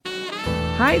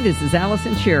Hi, this is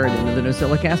Allison Sheridan of the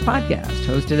NosillaCast podcast,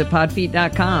 hosted at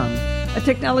podfeet.com, a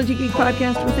technology geek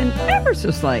podcast with an ever so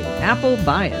slight Apple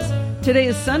bias. Today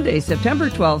is Sunday,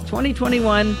 September 12th,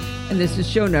 2021, and this is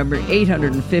show number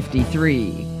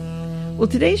 853. Well,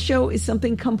 today's show is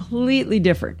something completely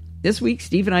different. This week,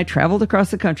 Steve and I traveled across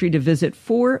the country to visit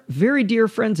four very dear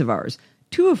friends of ours,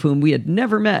 two of whom we had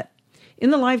never met. In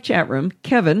the live chat room,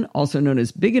 Kevin, also known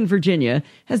as Big in Virginia,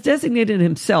 has designated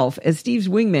himself as Steve's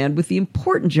wingman with the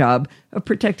important job of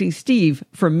protecting Steve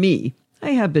from me.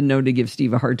 I have been known to give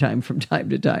Steve a hard time from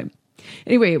time to time.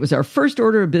 Anyway, it was our first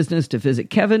order of business to visit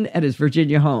Kevin at his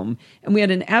Virginia home, and we had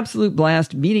an absolute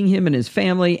blast meeting him and his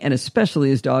family, and especially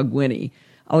his dog, Winnie.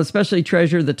 I'll especially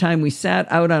treasure the time we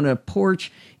sat out on a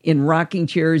porch in rocking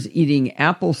chairs eating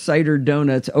apple cider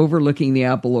donuts overlooking the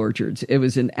apple orchards. It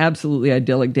was an absolutely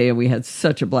idyllic day, and we had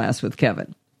such a blast with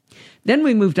Kevin. Then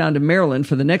we moved on to Maryland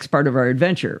for the next part of our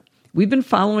adventure. We've been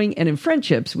following and in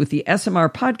friendships with the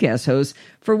SMR podcast hosts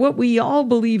for what we all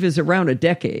believe is around a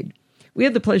decade. We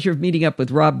had the pleasure of meeting up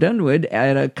with Rob Dunwood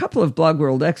at a couple of Blog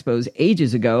World Expos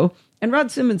ages ago, and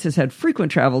Rod Simmons has had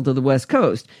frequent travel to the West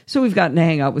Coast, so we've gotten to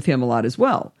hang out with him a lot as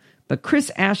well. But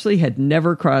Chris Ashley had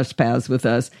never crossed paths with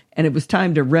us, and it was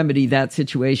time to remedy that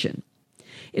situation.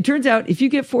 It turns out if you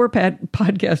get four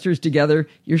podcasters together,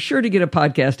 you're sure to get a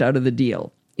podcast out of the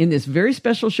deal. In this very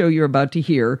special show you're about to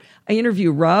hear, I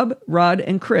interview Rob, Rod,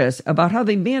 and Chris about how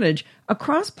they manage a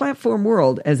cross-platform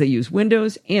world as they use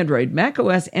Windows, Android,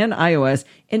 macOS, and iOS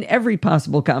in every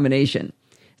possible combination.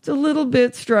 It's a little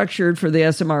bit structured for the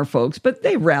SMR folks, but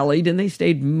they rallied and they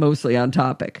stayed mostly on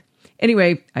topic.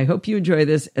 Anyway, I hope you enjoy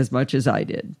this as much as I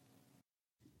did.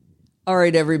 All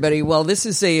right, everybody. Well, this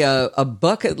is a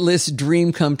bucket list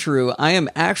dream come true. I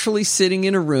am actually sitting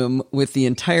in a room with the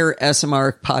entire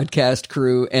SMR podcast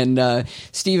crew, and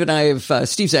Steve and I have,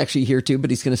 Steve's actually here too, but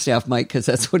he's going to stay off mic because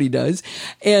that's what he does.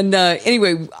 And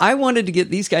anyway, I wanted to get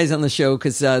these guys on the show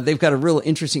because they've got a real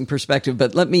interesting perspective,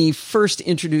 but let me first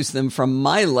introduce them from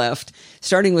my left,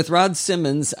 starting with Rod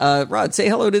Simmons. Rod, say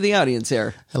hello to the audience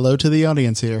here. Hello to the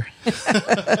audience here.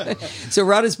 So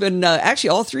Rod has been,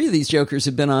 actually all three of these jokers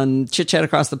have been on Chit Chat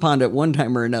Across the Pond at one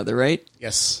time or another, right?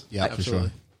 Yes. Yeah, absolutely.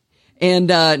 For sure.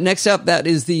 And next up, that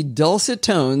is the dulcet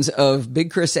tones of Big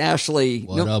Chris Ashley.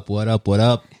 What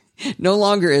up? No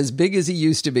longer as big as he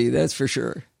used to be, that's for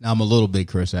sure. Now I'm a little big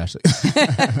Chris Ashley.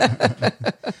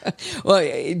 Well,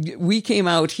 we came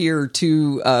out here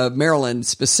to Maryland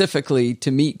specifically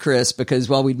to meet Chris because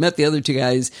while we'd met the other two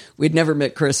guys, we'd never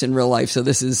met Chris in real life. So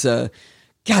this is...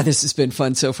 God, this has been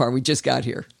fun so far. We just got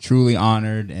here. Truly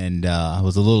honored, and I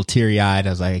was a little teary-eyed. I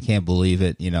was like, I can't believe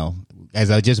it. You know, as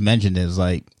I just mentioned, it's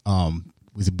like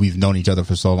we've known each other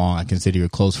for so long. I consider you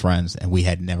close friends, and we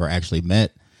had never actually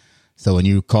met. So when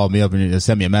you called me up and you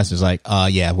sent me a message like,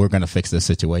 yeah, we're going to fix this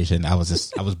situation, I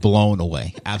was blown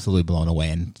away, absolutely blown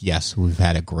away. And yes, we've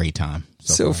had a great time.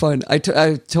 So fun. I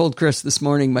told Chris this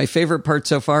morning, my favorite part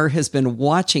so far has been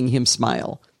watching him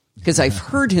smile. Because I've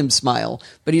heard him smile,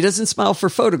 but he doesn't smile for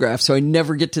photographs, so I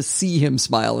never get to see him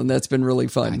smile, and that's been really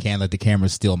fun. I can't let the camera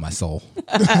steal my soul.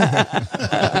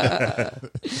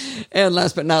 And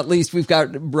last but not least, we've got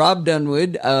Rob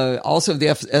Dunwood, also of the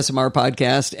SMR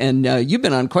podcast, and you've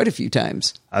been on quite a few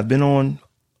times. I've been on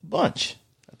a bunch.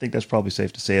 I think that's probably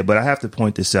safe to say it, but I have to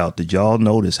point this out. Did y'all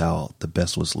notice how the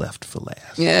best was left for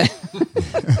last? Yeah.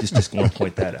 just going to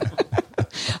point that out.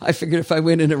 I figured if I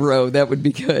went in a row, that would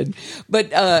be good.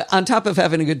 But on top of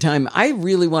having a good time, I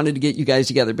really wanted to get you guys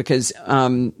together because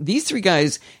these three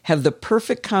guys have the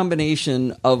perfect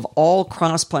combination of all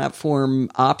cross-platform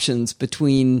options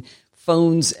between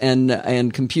phones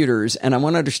and computers, and I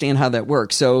want to understand how that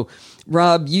works. So,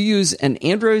 Rob, you use an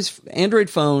Android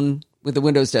phone with a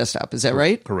Windows desktop. Is that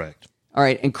right? Correct. All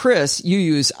right. And Chris, you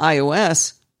use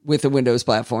iOS with a Windows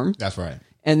platform. That's right.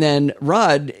 And then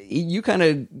Rod, you kind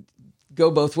of go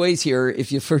both ways here,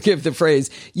 if you forgive the phrase.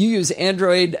 You use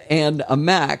Android and a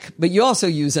Mac, but you also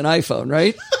use an iPhone,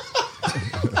 right?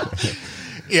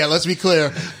 Yeah, let's be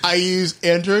clear. I use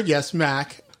Android, yes,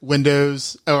 Mac,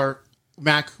 Windows, or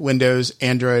Mac, Windows,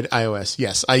 Android, iOS.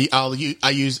 Yes, I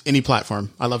use any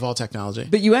platform. I love all technology.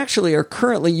 But you actually are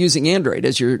currently using Android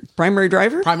as your primary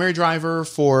driver? Primary driver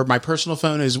for my personal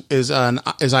phone is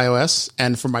iOS,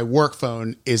 and for my work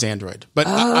phone is Android. But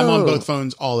I'm on both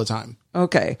phones all the time.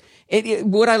 Okay.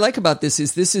 What I like about this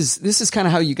is kind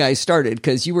of how you guys started,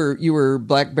 because you were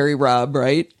BlackBerry Rob,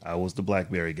 right? I was the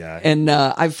BlackBerry guy, and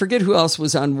I forget who else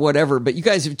was on whatever, but you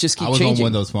guys have just keep changing. I was on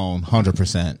Windows Phone,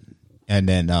 100%, and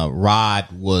then Rod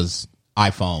was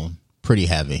iPhone, pretty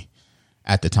heavy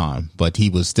at the time, but he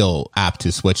was still apt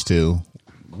to switch to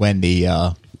when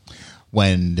the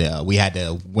when we had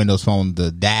the Windows Phone,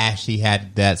 the Dash, he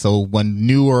had that. So when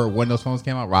newer Windows phones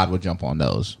came out, Rod would jump on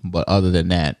those. But other than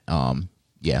that,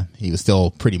 yeah, he was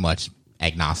still pretty much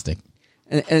agnostic.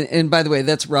 And by the way,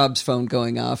 that's Rob's phone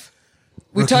going off.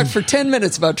 We talked for 10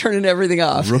 minutes about turning everything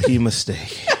off. Rookie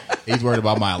mistake. He's worried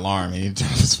about my alarm and he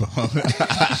turns his phone.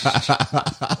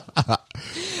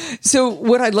 So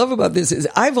what I love about this is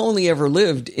I've only ever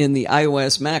lived in the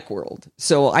iOS Mac world.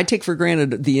 So I take for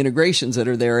granted the integrations that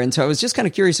are there. And so I was just kind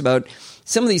of curious about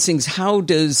some of these things. How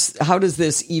does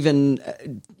this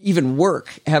even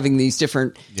work, having these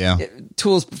different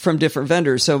tools from different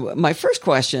vendors? So my first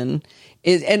question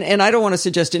is, and I don't want to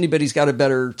suggest anybody's got a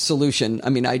better solution. I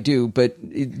mean, I do, but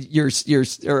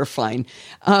yours are fine.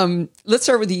 Let's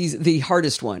start with the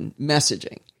hardest one,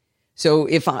 messaging. So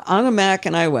if on a Mac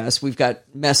and iOS, we've got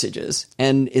messages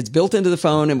and it's built into the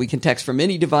phone and we can text from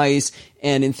any device.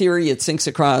 And in theory, it syncs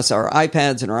across our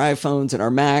iPads and our iPhones and our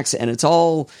Macs, and it's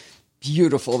all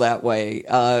beautiful that way.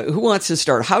 Who wants to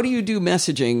start? How do you do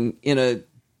messaging in a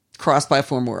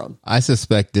cross-platform world? I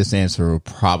suspect this answer will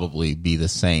probably be the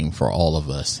same for all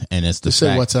of us. And it's the Just say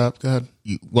fact, what's up. Go ahead.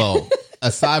 well,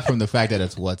 aside from the fact that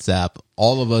it's WhatsApp,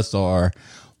 all of us are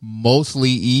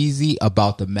mostly easy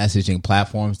about the messaging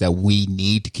platforms that we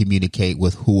need to communicate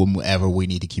with whomever we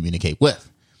need to communicate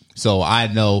with. So I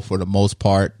know for the most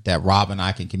part that Rob and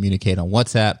I can communicate on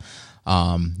WhatsApp.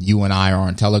 You and I are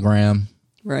on Telegram.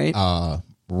 Right.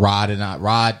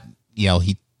 Rod, you know,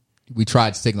 we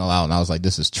tried Signal out and I was like,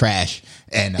 this is trash.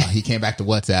 And he came back to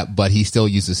WhatsApp, but he still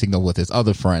uses Signal with his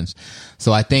other friends.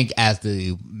 So I think as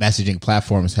the messaging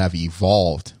platforms have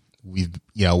evolved, we've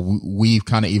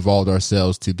kind of evolved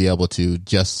ourselves to be able to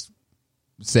just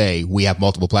say we have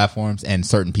multiple platforms and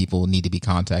certain people need to be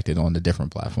contacted on the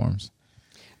different platforms.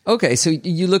 Okay, so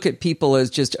you look at people as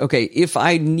just, okay, if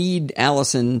I need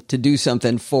Allison to do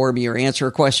something for me or answer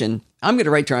a question, I'm going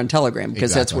to write to her on Telegram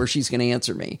because that's where she's going to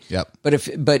answer me. Yep.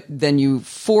 But then you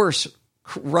force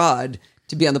Rod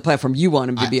to be on the platform you want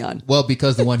him to be on. Well,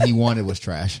 because the one he wanted was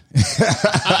trash.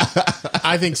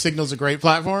 I think Signal's a great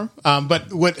platform.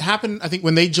 But what happened, I think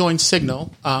when they joined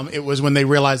Signal, it was when they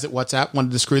realized that WhatsApp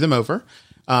wanted to screw them over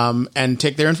and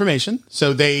take their information.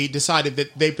 So they decided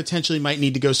that they potentially might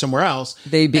need to go somewhere else.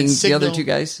 They being Signal, the other two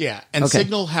guys? Yeah. And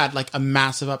Signal had like a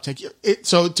massive uptake.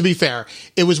 So to be fair,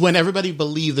 it was when everybody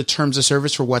believed the terms of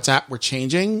service for WhatsApp were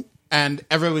changing and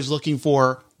everybody was looking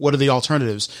for what are the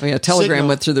alternatives. Oh, yeah. Telegram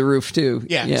went through the roof too.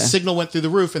 Yeah. Signal went through the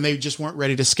roof and they just weren't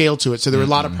ready to scale to it. So there were a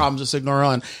lot of problems with Signal early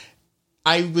on.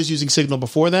 I was using Signal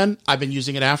before then. I've been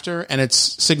using it after, and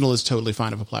Signal is totally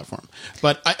fine of a platform.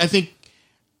 But I think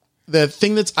the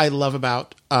thing that I love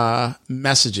about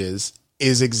messages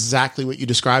is exactly what you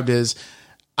described. Is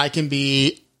I can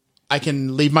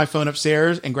leave my phone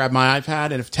upstairs and grab my iPad,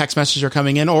 and if text messages are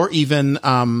coming in, or even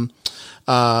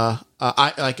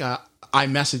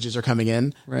iMessages are coming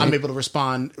in, right, I'm able to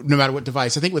respond no matter what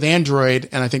device. I think with Android,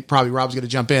 and I think probably Rob's going to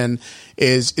jump in,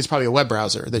 is it's probably a web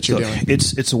browser that you're doing.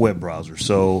 It's a web browser.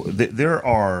 So there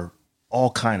are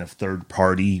all kind of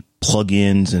third-party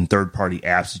plugins and third-party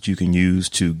apps that you can use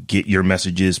to get your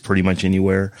messages pretty much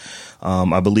anywhere.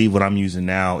 I believe what I'm using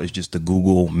now is just the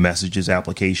Google Messages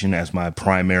application as my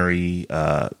primary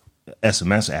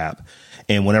SMS app.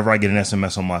 And whenever I get an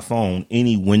SMS on my phone,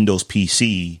 any Windows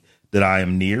PC that I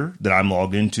am near, that I'm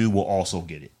logged into, will also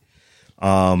get it.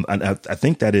 And I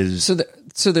think that is...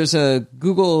 So there's a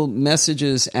Google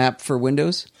Messages app for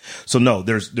Windows? So no,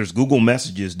 there's Google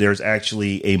Messages. There's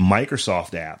actually a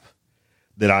Microsoft app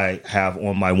that I have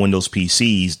on my Windows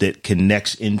PCs that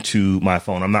connects into my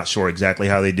phone. I'm not sure exactly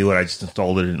how they do it. I just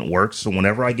installed it and it works. So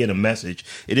whenever I get a message,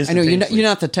 it is... I know you're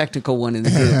not the technical one in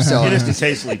the group. So it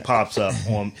instantaneously pops up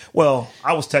on... Well,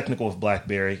 I was technical with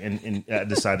BlackBerry and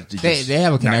decided to just... They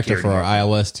have a connector for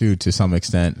iOS too, to some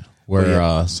extent,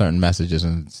 where certain messages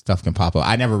and stuff can pop up.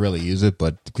 I never really use it,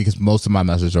 but because most of my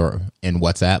messages are in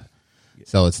WhatsApp,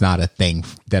 so it's not a thing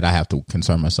that I have to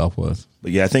concern myself with.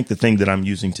 But yeah, I think the thing that I'm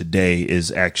using today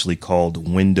is actually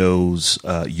called Windows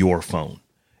Your Phone.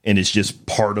 And it's just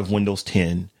part of Windows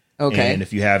 10. Okay. And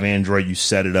if you have Android, you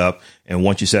set it up. And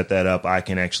once you set that up, I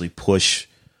can actually push.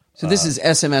 So this is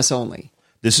SMS only.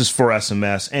 This is for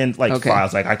SMS and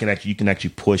files. Like you can actually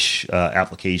push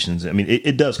applications. I mean,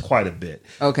 it does quite a bit.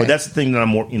 Okay. But that's the thing that I'm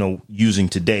more, using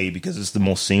today because it's the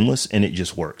most seamless and it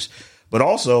just works. But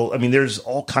also, I mean, there's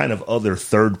all kind of other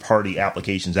third-party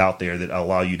applications out there that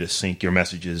allow you to sync your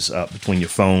messages between your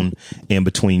phone and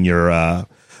between your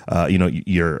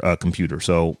computer,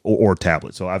 or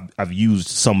tablet. So I've used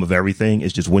some of everything.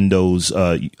 It's just Windows.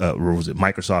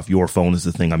 Microsoft Your Phone is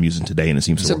the thing I'm using today, and it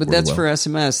seems to work but that's really well. for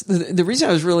SMS. The reason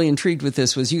I was really intrigued with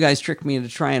this was you guys tricked me into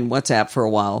trying WhatsApp for a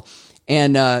while.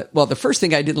 And well, the first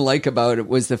thing I didn't like about it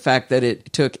was the fact that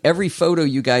it took every photo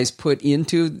you guys put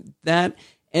into that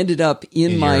ended up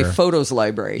in my photos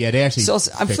library. Yeah, they actually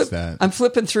fixed that. I'm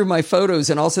flipping through my photos,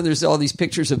 and all of a sudden there's all these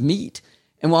pictures of meat.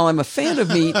 And while I'm a fan of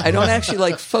meat, I don't actually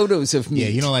like photos of meat. Yeah,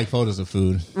 you don't like photos of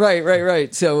food.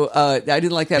 Right. So I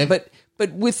didn't like that.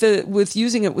 But with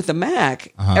using it with the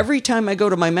Mac, every time I go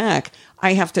to my Mac,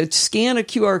 I have to scan a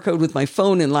QR code with my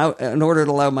phone in order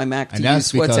to allow my Mac to use WhatsApp. And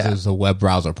that's because it's a web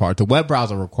browser part. The web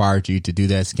browser required you to do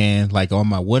that scan. Like on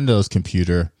my Windows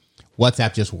computer,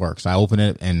 WhatsApp just works. I open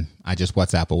it and I just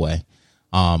WhatsApp away.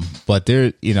 But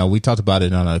there, we talked about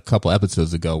it on a couple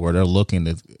episodes ago where they're looking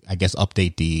to, I guess,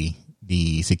 update the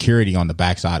security on the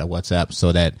backside of WhatsApp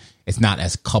so that it's not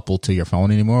as coupled to your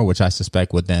phone anymore, which I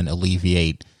suspect would then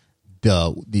alleviate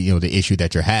the issue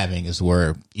that you're having is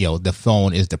where, the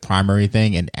phone is the primary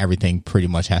thing and everything pretty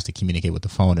much has to communicate with the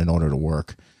phone in order to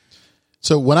work.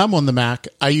 So when I'm on the Mac,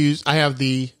 I have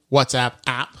the WhatsApp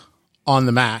app on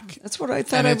the Mac. That's what I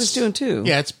thought I was doing too.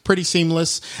 Yeah, it's pretty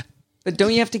seamless. But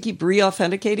don't you have to keep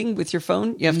re-authenticating with your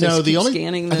phone? You have to keep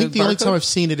scanning the I think the only barcode? time I've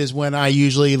seen it is when I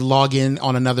usually log in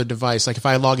on another device. Like if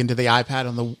I log into the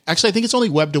iPad actually, I think it's only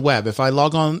web to web. If I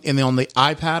log on on the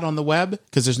iPad on the web,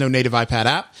 because there's no native iPad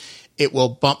app, it will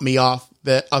bump me off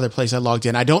the other place I logged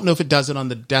in. I don't know if it does it on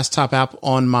the desktop app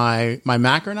on my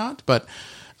Mac or not, but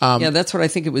yeah, that's what I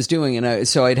think it was doing. And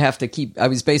so I'd have to I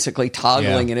was basically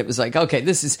toggling and it was like, okay,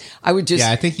 I would just.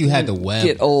 Yeah, I think you had the web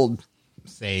get old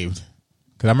saved.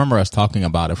 Because I remember us talking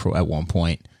about it at one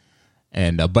point,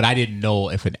 but I didn't know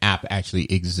if an app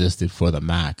actually existed for the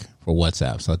Mac for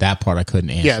WhatsApp. So that part I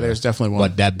couldn't answer. Yeah, there's definitely one.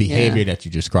 But that behavior that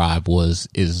you described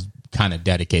is kind of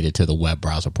dedicated to the web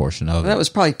browser portion of it. That was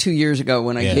probably 2 years ago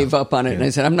when I gave up on it, and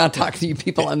I said, I'm not talking to you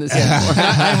people on this anymore.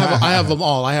 I have them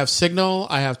all. I have Signal,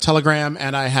 I have Telegram,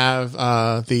 and I have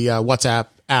the WhatsApp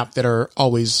app that are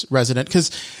always resident. Because,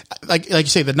 like you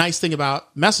say, the nice thing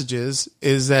about messages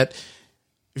is that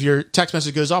if your text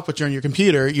message goes off, but you're on your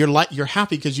computer, you're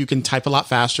happy because you can type a lot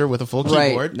faster with a full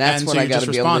keyboard. Right. That's what I got to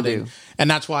be able to do.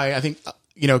 And that's why I think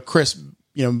Chris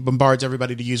bombards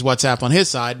everybody to use WhatsApp on his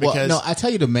side. Because I tell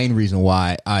you the main reason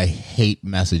why I hate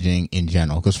messaging in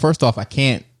general. Because first off, I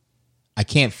can't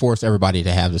force everybody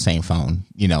to have the same phone,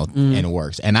 and it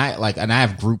works. And I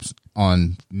have groups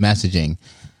on messaging,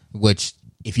 which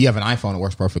if you have an iPhone, it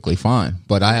works perfectly fine.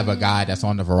 But I have a guy that's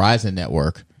on the Verizon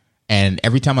network. And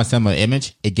every time I send my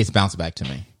image, it gets bounced back to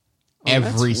me.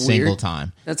 Every single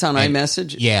time. That's on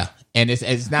iMessage? Yeah. And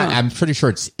it's not, I'm pretty sure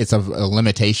it's a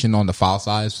limitation on the file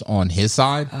size on his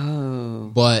side. Oh.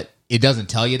 But it doesn't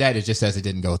tell you that. It just says it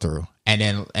didn't go through.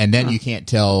 And then you can't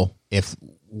tell if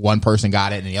one person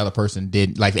got it and the other person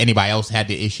didn't, like anybody else had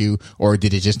the issue, or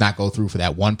did it just not go through for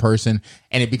that one person?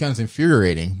 And it becomes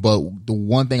infuriating. But the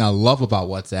one thing I love about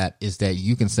WhatsApp is that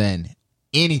you can send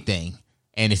anything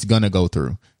and it's going to go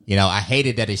through. I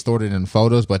hated that they stored it in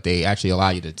photos, but they actually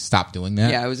allow you to stop doing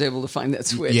that. Yeah, I was able to find that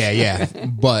switch. Yeah.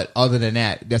 But other than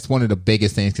that, that's one of the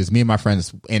biggest things, because me and my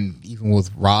friends, and even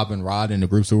with Rob and Rod in the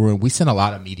groups we're in, we send a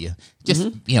lot of media. Just,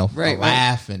 a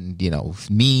laugh and,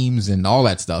 memes and all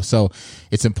that stuff. So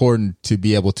it's important to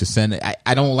be able to send it.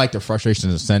 I don't like the frustration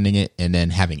of sending it and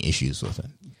then having issues with it,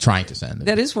 trying to send it.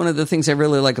 That is one of the things I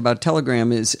really like about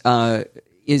Telegram is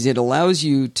it allows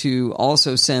you to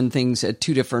also send things at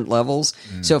two different levels.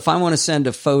 So if I want to send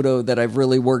a photo that I've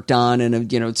really worked on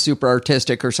and it's super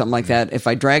artistic or something like that, if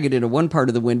I drag it into one part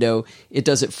of the window, it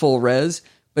does it full res.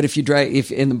 But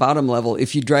if in the bottom level,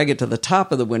 if you drag it to the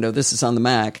top of the window, this is on the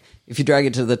Mac, if you drag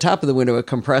it to the top of the window, it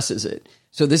compresses it.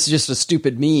 So this is just a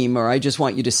stupid meme, or I just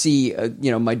want you to see,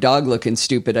 my dog looking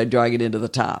stupid, I drag it into the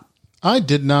top. I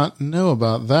did not know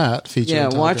about that feature. Yeah,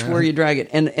 watch where you drag it.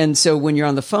 And so when you're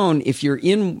on the phone, if you're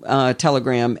in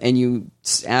Telegram and you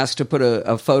ask to put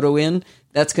a photo in,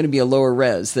 that's going to be a lower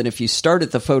res than if you start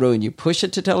at the photo and you push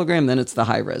it to Telegram, then it's the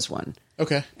high res one.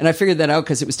 Okay. And I figured that out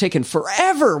because it was taking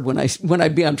forever when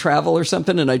I'd be on travel or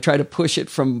something and I'd try to push it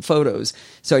from photos.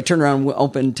 So I turn around,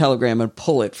 open Telegram and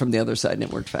pull it from the other side and it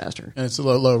worked faster. And it's a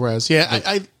low res. Yeah,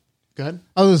 I go ahead.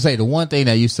 I was going to say, the one thing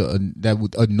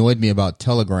that annoyed me about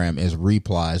Telegram is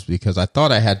replies, because I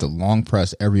thought I had to long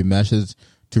press every message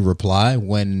to reply,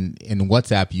 when in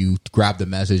WhatsApp you grab the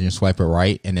message and swipe it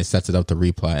right and it sets it up to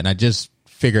reply. And I just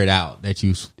figured out that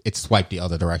it's swiped the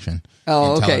other direction.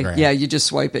 Oh, okay. Telegram. Yeah, you just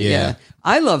swipe it. Yeah.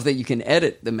 I love that you can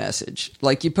edit the message.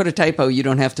 Like you put a typo, you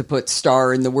don't have to put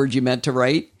star in the word you meant to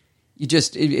write. You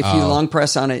just, if you long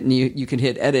press on it and you can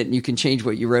hit edit and you can change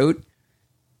what you wrote.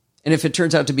 And if it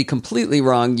turns out to be completely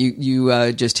wrong,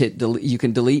 you just hit delete. You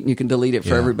can delete, and you can delete it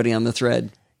for everybody on the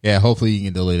thread. Yeah, hopefully you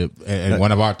can delete it. And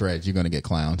one of our threads, you're going to get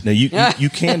clowned. Now you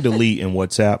can delete in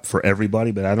WhatsApp for everybody,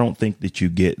 but I don't think that you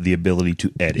get the ability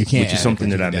to edit, You can't which is edit, something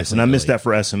but that you I can miss. And I miss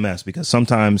definitely that for SMS because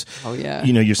sometimes, yeah.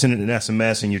 you're sending an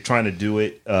SMS and you're trying to do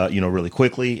it, really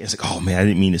quickly. It's like, oh man, I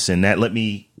didn't mean to send that. Let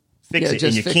me fix it,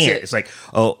 and you can't. It's like,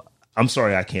 oh, I'm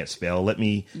sorry, I can't spell. Let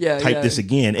me type this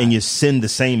again, and you send the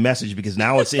same message because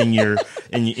now it's in your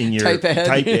Type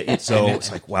ahead. So it's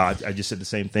like, wow, I just said the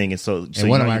same thing, and so In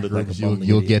one of my you look like a groups, bumbling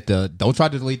you'll idiot. get don't try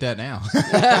to delete that now.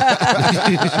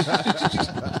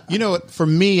 For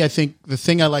me, I think the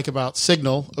thing I like about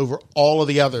Signal over all of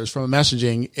the others from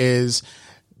messaging is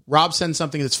Rob sends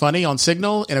something that's funny on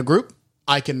Signal in a group.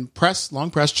 I can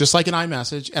long press, just like an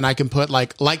iMessage, and I can put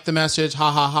like the message, ha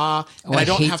ha ha. And I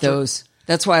don't hate have those.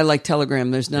 That's why I like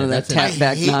Telegram. There's none of that that's it. tap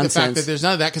back I hate nonsense. the fact that there's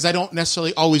none of that because I don't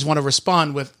necessarily always want to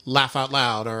respond with laugh out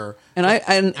loud or.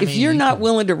 And if you're not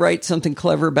willing to write something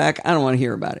clever back, I don't want to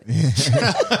hear about it.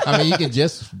 I mean, you can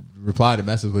just reply to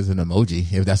message with an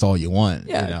emoji if that's all you want.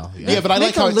 Yeah. Yeah, but I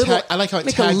like how it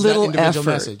make tags a little that individual effort.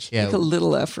 message. Yeah. Make a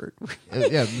little effort.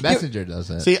 Yeah, Messenger does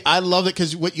that. See, I love it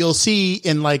because what you'll see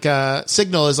in like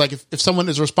Signal is like if someone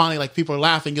is responding, like people are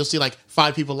laughing, you'll see like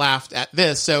 5 people laughed at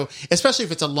this. So especially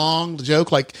if it's a long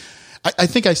joke, like I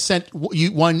think I sent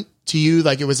one to you,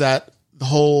 like it was at the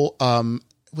whole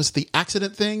was the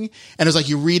accident thing, and it was like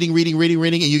you're reading,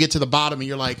 and you get to the bottom, and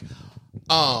you're like,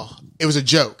 oh, it was a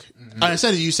joke. And I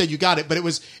said it, you said you got it, but it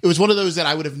was one of those that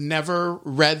I would have never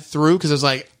read through because I was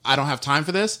like, I don't have time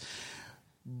for this.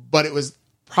 But it was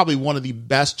probably one of the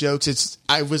best jokes.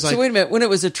 I was like, So wait a minute. When it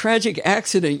was a tragic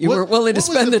accident, you weren't willing to what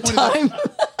was spend the point of time.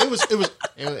 that? It was.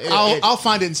 I'll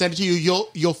find it and send it to you.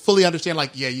 You'll fully understand.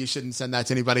 Like, yeah, you shouldn't send that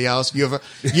to anybody else. But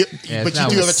you do have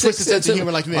a twisted sense of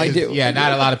humor like me. I do. Yeah,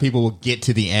 not a lot of people will get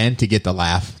to the end to get the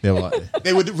laugh. They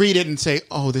would read it and say,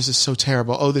 "Oh, this is so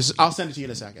terrible. Oh, this. I'll send it to you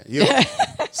in a second."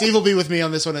 Steve will be with me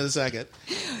on this one in a second.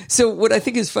 So what I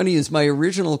think is funny is my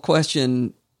original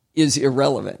question is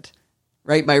irrelevant,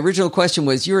 right? My original question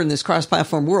was, you're in this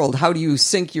cross-platform world. How do you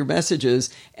sync your messages?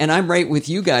 And I'm right with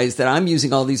you guys that I'm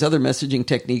using all these other messaging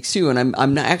techniques too. And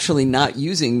I'm actually not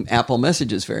using Apple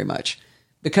Messages very much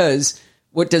because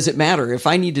what does it matter? If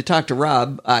I need to talk to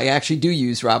Rob, I actually do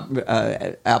use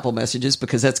Apple Messages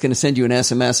because that's going to send you an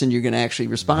SMS and you're going to actually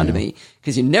respond to me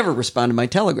because you never respond to my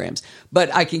telegrams.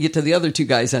 But I can get to the other 2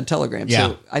 guys on Telegram. Yeah.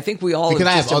 So I think we all because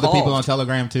I have just other people on evolved.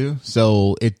 Telegram too.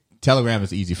 So Telegram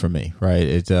is easy for me, right?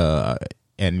 It's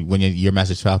and when your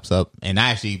message pops up, and I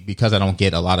actually, because I don't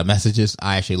get a lot of messages,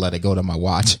 I actually let it go to my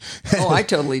watch. Oh, I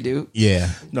totally do. Yeah.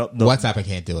 No, WhatsApp, I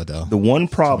can't do it though. The one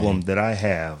problem that I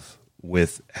have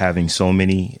with having so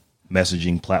many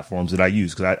messaging platforms that I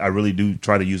use, because I really do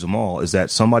try to use them all, is that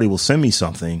somebody will send me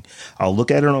something, I'll look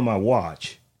at it on my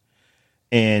watch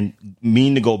and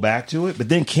mean to go back to it, but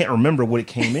then can't remember what it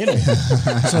came in with.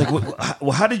 It's like,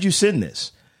 well, how did you send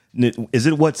this? Is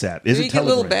it WhatsApp? Is Do it you Telegram?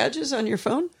 get little badges on your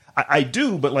phone? I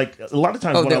do, but like a lot of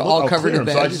times Oh, when I they're look, all I'll covered clear in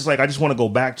them. So badges? I just want to go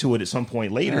back to it at some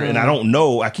point later, and I don't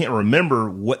know. I can't remember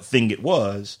what thing it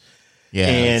was. Yeah,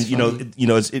 and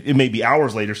it may be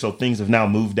hours later, so things have now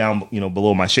moved down,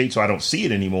 below my shade, so I don't see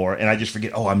it anymore, and I just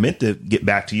forget. Oh, I meant to get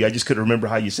back to you. I just couldn't remember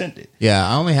how you sent it. Yeah,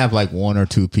 I only have like 1 or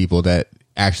 2 people that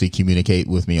actually communicate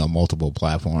with me on multiple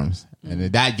platforms,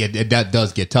 and that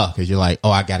does get tough because you're like,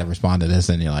 oh, I got to respond to this,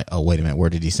 and you're like, oh, wait a minute, where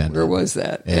did he send it? Where was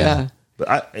that? Yeah.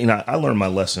 But I learned my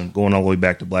lesson going all the way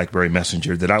back to BlackBerry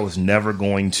Messenger that I was never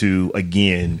going to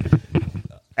again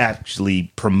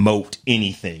actually promote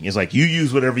anything. It's like you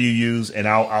use whatever you use, and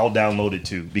I'll download it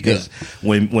too. Because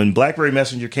when BlackBerry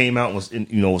Messenger came out,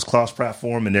 was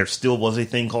cross-platform, and there still was a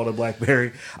thing called a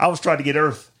BlackBerry. I was trying to get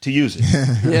Earth to use it.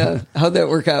 Yeah, how'd that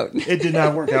work out? It did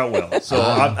not work out well. So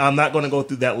I'm not going to go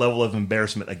through that level of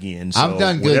embarrassment again. So I've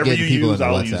done good whatever getting you people use,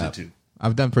 into I'll use it WhatsApp. too.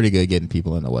 I've done pretty good getting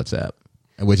people into WhatsApp,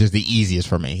 which is the easiest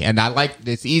for me. And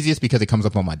it's easiest because it comes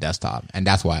up on my desktop, and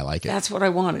that's why I like it. That's what I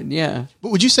wanted. Yeah.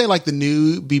 But would you say like the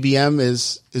new BBM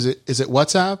is it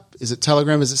WhatsApp? Is it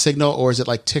Telegram? Is it Signal? Or is it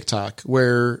like TikTok?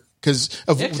 Where because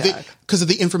of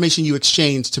the information you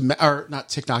exchange or not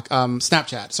TikTok,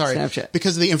 Snapchat. Sorry, Snapchat.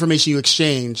 Because of the information you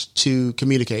exchange to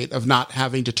communicate, of not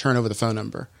having to turn over the phone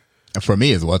number. For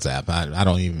me, it's WhatsApp. I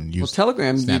don't even use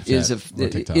Telegram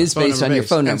Snapchat is based on your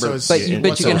phone And so number, it's-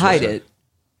 but you can hide it.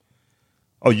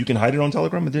 Oh, you can hide it on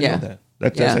Telegram? I didn't know that.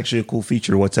 That's actually a cool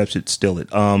feature. WhatsApp should steal it.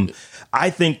 I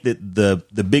think that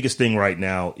the biggest thing right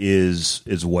now is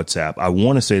WhatsApp. I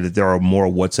want to say that there are more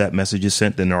WhatsApp messages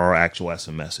sent than there are actual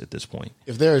SMS at this point.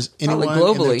 If there's anyone in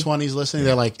globally. their 20s listening,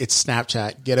 they're like, it's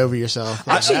Snapchat. Get over yourself.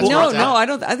 Actually, no, I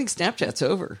don't. I think Snapchat's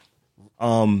over.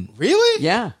 Really?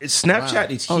 Yeah. Snapchat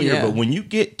is here, yeah. but when you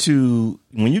get to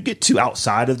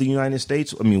outside of the United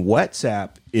States, I mean,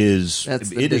 WhatsApp is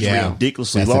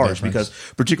ridiculously That's the large difference.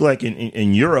 because particularly like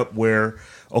in Europe where,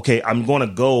 okay, I'm going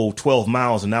to go 12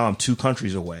 miles and now I'm 2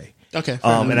 countries away. Okay.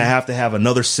 And I have to have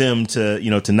another SIM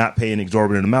to not pay an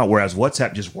exorbitant amount, whereas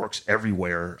WhatsApp just works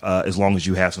everywhere as long as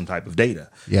you have some type of data.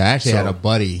 Yeah, I actually had a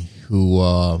buddy who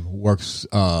works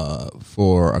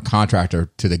for a contractor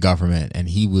to the government, and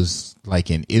he was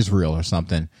like in Israel or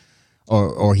something,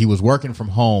 or he was working from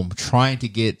home trying to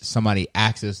get somebody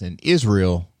access in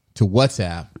Israel to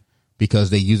WhatsApp because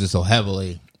they use it so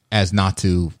heavily as not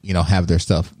to have their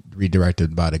stuff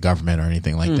redirected by the government or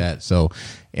anything like that. So,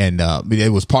 and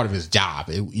it was part of his job.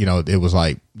 It was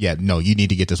like, you need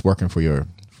to get this working for your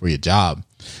job,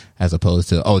 as opposed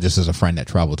to this is a friend that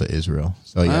traveled to Israel.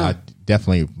 So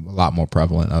definitely a lot more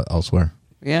prevalent elsewhere.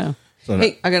 Yeah.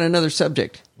 Hey, I got another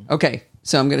subject. Okay.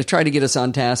 So I'm going to try to get us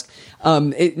on task.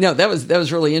 That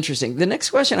was really interesting. The next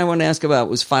question I wanted to ask about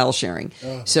was file sharing.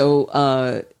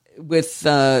 So with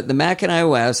the Mac and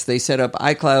iOS, they set up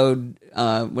iCloud,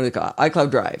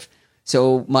 iCloud Drive.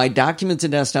 So my documents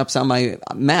and desktops on my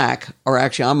Mac are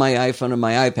actually on my iPhone and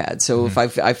my iPad. So if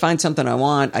I find something I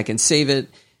want, I can save it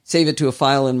to a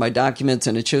file in my documents,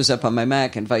 and it shows up on my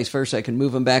Mac, and vice versa. I can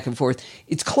move them back and forth.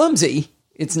 It's clumsy.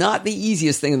 It's not the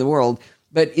easiest thing in the world.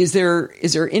 But is there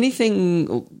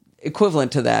anything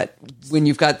equivalent to that when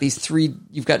you've got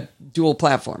you've got dual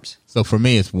platforms? So for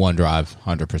me, it's OneDrive,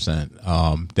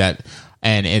 100%.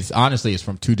 And it's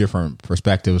from 2 different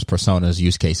perspectives, personas,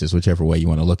 use cases, whichever way you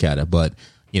want to look at it. But,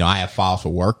 I have files for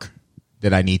work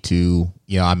that I need to,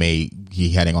 I may be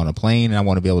heading on a plane and I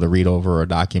want to be able to read over a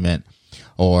document,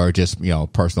 or just,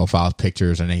 personal files,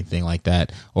 pictures and anything like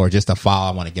that, or just a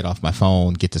file I want to get off my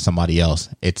phone, get to somebody else.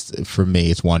 For me,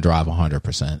 it's OneDrive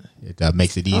 100%. It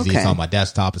makes it easy. Okay. It's on my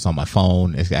desktop. It's on my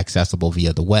phone. It's accessible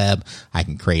via the web. I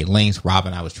can create links. Rob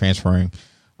and I was transferring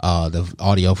the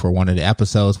audio for one of the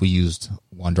episodes. We used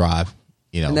OneDrive.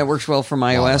 And that works well from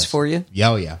iOS for you?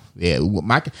 Yeah. The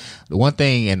one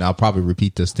thing, and I'll probably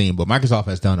repeat this theme, but Microsoft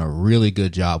has done a really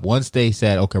good job. Once they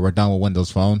said, okay, we're done with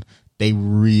Windows Phone, they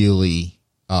really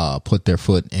put their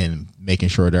foot in making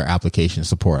sure their applications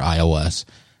support iOS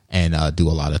and do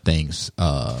a lot of things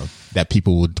that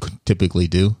people would typically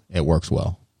do. It works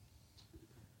well.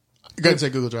 Go ahead and say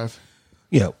Google Drive.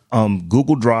 Yeah,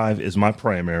 Google Drive is my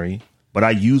primary, but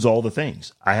I use all the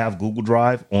things. I have Google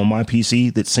Drive on my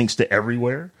PC that syncs to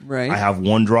everywhere. Right. I have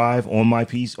OneDrive on my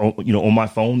PC, on my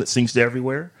phone that syncs to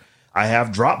everywhere. I have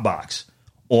Dropbox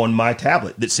on my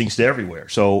tablet that syncs to everywhere.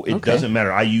 So it doesn't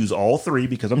matter. I use all 3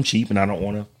 because I'm cheap and I don't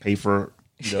want to pay for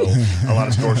a lot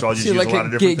of storage. So I'll just use like a lot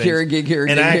of different things. A gig here,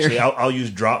 and gig actually, here. I'll use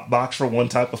Dropbox for one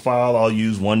type of file. I'll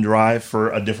use OneDrive for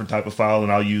a different type of file,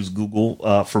 and I'll use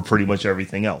Google for pretty much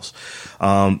everything else.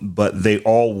 But they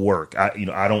all work.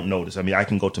 I don't notice. I mean, I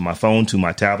can go to my phone, to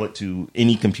my tablet, to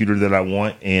any computer that I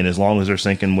want, and as long as they're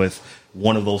syncing with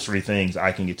one of those 3 things,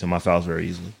 I can get to my files very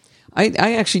easily.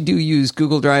 I actually do use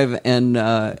Google Drive, and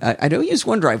I don't use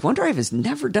OneDrive. OneDrive has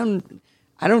never done.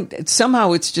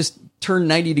 Somehow it's just turned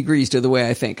 90 degrees to the way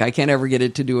I think. I can't ever get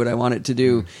it to do what I want it to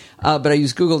do. But I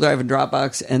use Google Drive and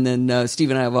Dropbox, and then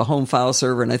Steve and I have a home file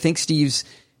server, and I think Steve's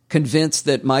convinced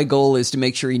that my goal is to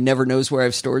make sure he never knows where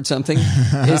I've stored something.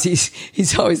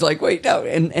 he's always like, wait, no.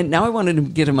 And now I wanted to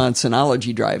get him on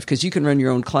Synology Drive, because you can run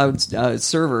your own cloud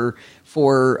server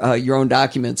for your own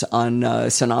documents on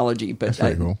Synology. But That's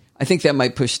pretty cool. I think that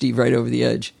might push Steve right over the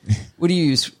edge. What do you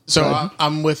use? So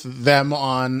I'm with them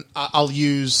on. I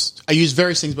use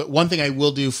various things, but one thing I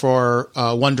will do for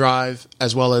OneDrive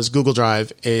as well as Google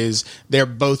Drive is they're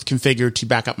both configured to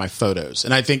back up my photos,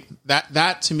 and I think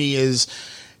that to me is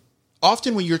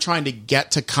often when you're trying to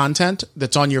get to content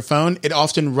that's on your phone, it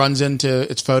often runs into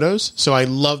its photos. So I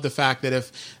love the fact that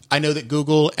if I know that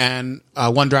Google and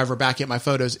OneDrive are backing up my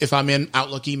photos, if I'm in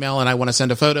Outlook email and I want to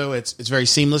send a photo, it's very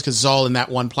seamless because it's all in that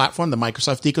one platform, the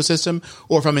Microsoft ecosystem.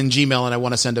 Or if I'm in Gmail and I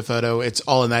want to send a photo, it's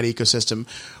all in that ecosystem.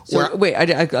 So, wait,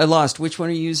 I lost. Which one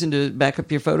are you using to back up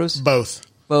your photos? Both.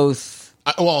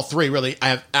 All 3, really. I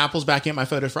have Apple's backing up my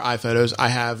photos for iPhotos. I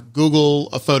have Google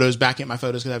Photos backing up my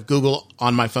photos because I have Google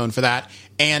on my phone for that.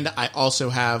 And I also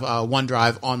have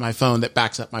OneDrive on my phone that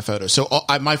backs up my photos. So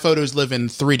my photos live in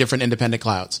 3 different independent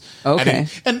clouds. Okay.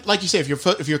 And like you say,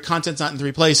 if your content's not in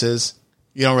 3 places,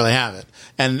 You don't really have it.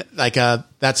 And like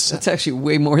that's actually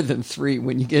way more than 3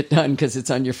 when you get done, because it's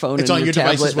on your phone, It's and on your your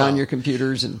device tablet, as well. and on your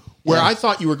computers, and where I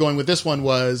thought you were going with this one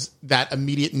was that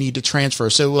immediate need to transfer.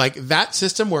 So like that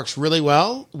system works really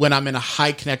well when I'm in a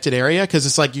high connected area, because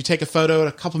it's like you take a photo and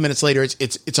a couple minutes later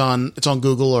it's on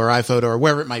Google or iPhoto or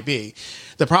wherever it might be.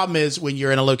 The problem is when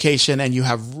you're in a location and you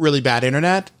have really bad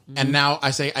internet, and now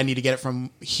I say I need to get it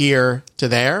from here to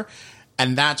there,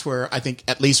 and that's where I think,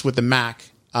 at least with the Mac,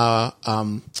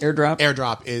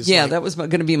 AirDrop is that was going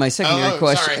to be my secondary Oh,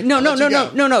 question. sorry.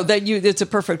 No. It's a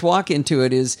perfect walk into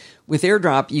it. Is with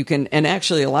AirDrop you can, and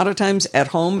actually a lot of times at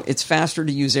home it's faster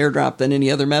to use AirDrop than any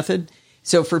other method.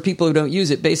 So for people who don't use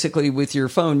it, basically with your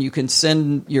phone you can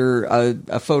send your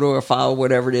a photo, a file,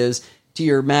 whatever it is, to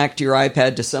your Mac, to your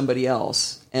iPad, to somebody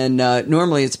else. And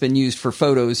normally it's been used for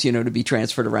photos, to be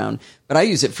transferred around. But I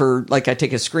use it for, like, I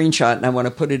take a screenshot and I want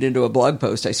to put it into a blog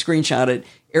post. I screenshot it,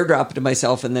 AirDrop it to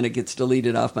myself, and then it gets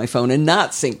deleted off my phone and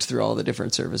not synced through all the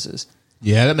different services.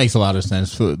 Yeah, that makes a lot of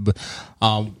sense. But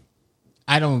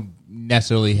I don't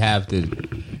necessarily have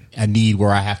a need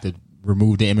where I have to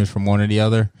remove the image from one or the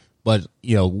other. But,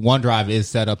 OneDrive is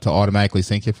set up to automatically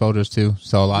sync your photos too.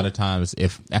 So a lot of times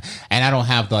and I don't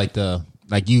have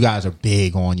like you guys are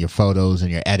big on your photos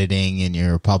and your editing and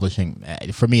your publishing.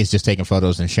 For me, it's just taking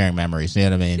photos and sharing memories. You know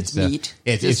what I mean? It's neat.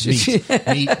 It's neat.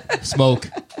 Meat, smoke,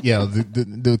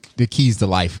 the keys to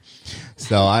life.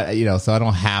 So I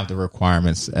don't have the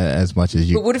requirements as much as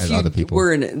you. But what if other people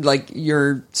were in, like,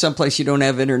 you're someplace you don't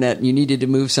have internet and you needed to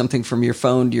move something from your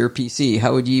phone to your PC?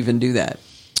 How would you even do that?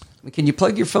 Can you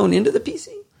plug your phone into the PC?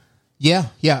 Yeah.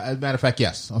 As a matter of fact,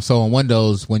 yes. So on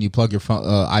Windows, when you plug your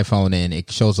iPhone in,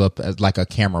 it shows up as like a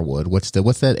camera would. What's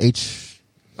that H?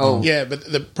 Oh, yeah,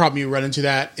 but the problem you run into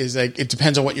that is like it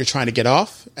depends on what you're trying to get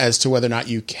off as to whether or not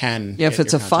you can. Yeah, if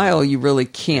it's a file, you really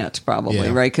can't probably,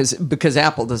 Yeah. right? Because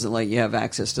Apple doesn't let you have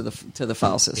access to the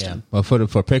file system. But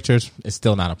for pictures, it's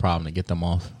still not a problem to get them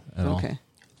off at all. Okay.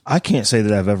 I can't say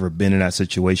that I've ever been in that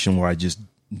situation where I just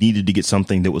needed to get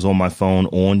something that was on my phone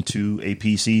onto a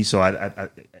PC. So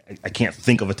I can't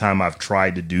think of a time I've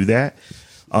tried to do that.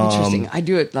 Interesting. I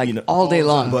do it all day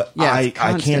long. But yeah,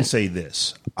 I can say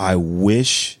this. I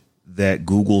wish that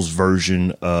Google's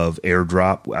version of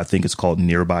AirDrop, I think it's called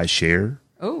Nearby Share,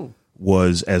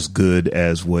 was as good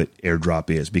as what AirDrop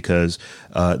is, because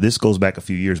this goes back a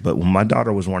few years. But when my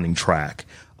daughter was running track,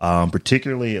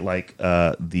 particularly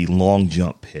at the long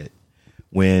jump pit,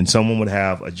 when someone would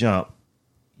have a jump,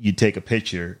 you take a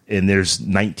picture and there's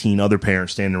 19 other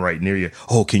parents standing right near you.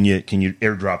 Oh, can you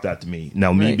AirDrop that to me?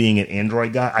 Now, me being an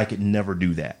Android guy, I could never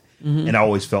do that. Mm-hmm. And I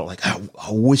always felt like I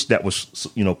wish that was,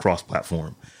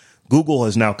 cross-platform. Google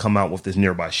has now come out with this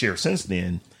Nearby Share since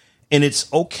then, and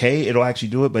it's okay. It'll actually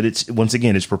do it, but it's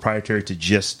proprietary to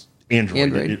just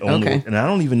Android. Okay. And I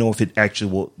don't even know if it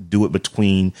actually will do it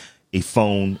between a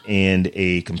phone and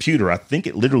a computer. I think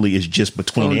it literally is just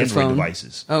between Android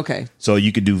devices. Okay. So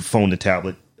you could do phone to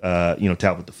tablet,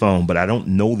 tablet to phone, but I don't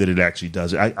know that it actually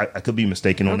does it. I could be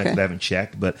mistaken on that because I haven't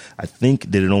checked, but I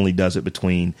think that it only does it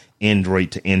between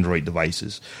Android to Android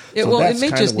devices. It may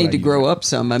just need to grow up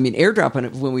some. I mean,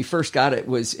 AirDrop, when we first got it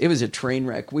was a train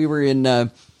wreck. We were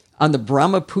on the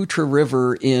Brahmaputra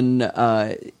River in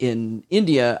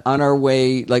India on our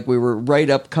way, like we were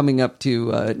coming up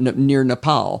to near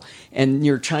Nepal and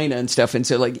near China and stuff. And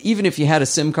so even if you had a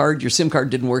SIM card, your SIM card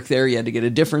didn't work there. You had to get a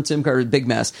different SIM card. It was a big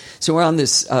mess. So we're on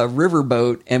this river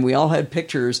boat and we all had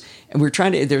pictures and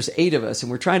there's 8 of us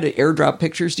and we're trying to AirDrop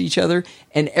pictures to each other.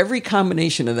 And every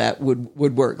combination of that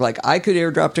would work. Like I could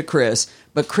AirDrop to Chris,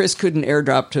 but Chris couldn't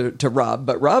AirDrop to Rob.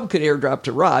 But Rob could AirDrop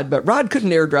to Rod, but Rod couldn't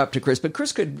AirDrop to Chris, but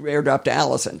Chris could AirDrop to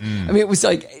Allison. I mean, it was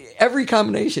like every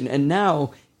combination. And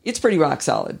now it's pretty rock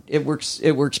solid. It works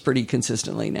pretty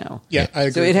consistently now. Yeah, I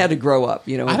agree. So it had to grow up.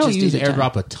 I don't use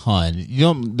AirDrop a ton.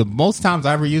 The most times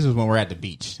I ever use is when we're at the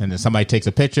beach and then somebody takes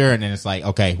a picture and then it's like,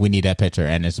 okay, we need that picture,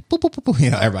 and it's boop, boop, boop,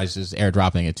 boop. Everybody's just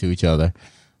AirDropping it to each other.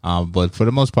 But for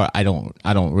the most part, I don't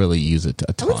really use it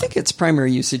a ton. I would think its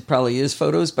primary usage probably is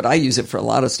photos, but I use it for a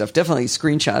lot of stuff. Definitely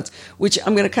screenshots, which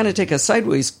I'm going to kind of take a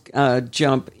sideways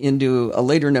jump into a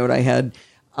later note I had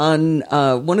on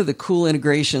one of the cool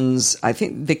integrations. I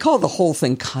think they call the whole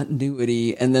thing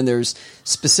continuity, and then there's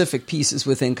specific pieces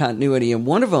within continuity. And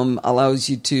one of them allows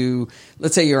you to,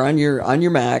 let's say you're on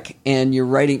your Mac and you're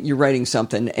writing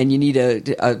something, and you need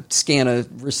a scan a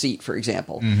receipt, for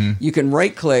example. Mm-hmm. You can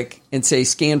right click and say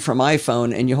scan from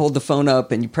iPhone, and you hold the phone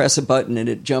up and you press a button, and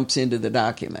it jumps into the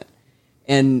document.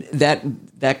 And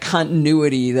that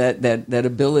continuity, that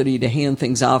ability to hand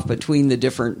things off between the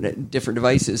different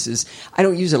devices is, I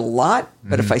don't use it a lot,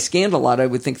 but if I scanned a lot, I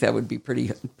would think that would be pretty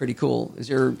cool. Is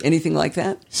there anything like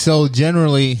that? So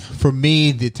generally, for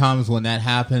me, the times when that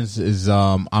happens is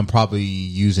I'm probably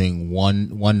using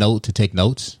OneNote to take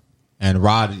notes. And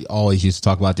Rod always used to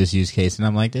talk about this use case, and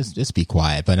I'm like, just be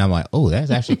quiet. But I'm like, oh,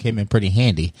 that actually came in pretty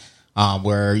handy.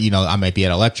 Where, I might be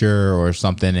at a lecture or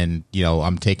something and,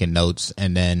 I'm taking notes,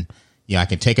 and then, I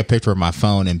can take a picture of my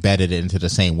phone, embed it into the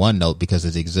same OneNote because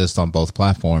it exists on both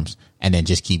platforms, and then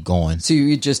just keep going. So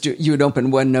you would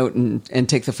open OneNote and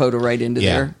take the photo right into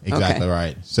there? Exactly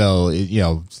right. So,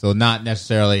 so not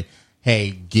necessarily,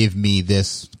 hey, give me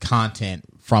this content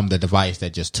from the device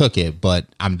that just took it, but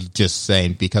I'm just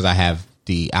saying because I have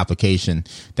the application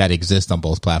that exists on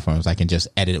both platforms, I can just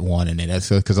edit one, and then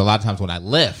because a lot of times when I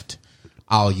lift,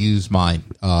 I'll use my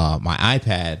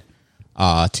iPad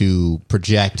to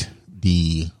project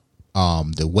the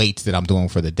weights that I'm doing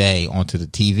for the day onto the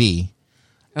TV,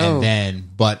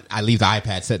 but I leave the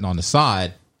iPad sitting on the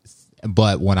side.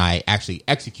 But when I actually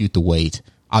execute the weight,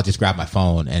 I'll just grab my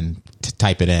phone and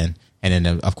type it in, and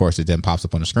then of course it then pops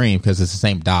up on the screen because it's the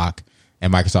same doc.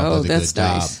 And Microsoft does a good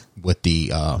job with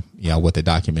the with the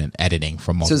document editing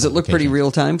from multiple. So does it look pretty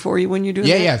real time for you when you do that?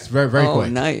 Yeah, it's very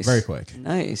quick. Nice, very quick,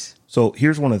 nice. So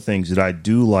here's one of the things that I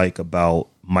do like about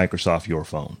Microsoft Your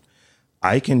Phone.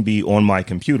 I can be on my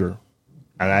computer,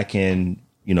 and I can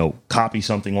copy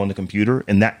something on the computer,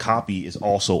 and that copy is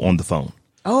also on the phone.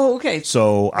 Oh, okay.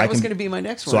 So that was going to be my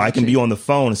next one. So I can be on the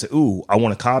phone and say, "Ooh, I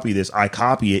want to copy this." I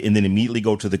copy it, and then immediately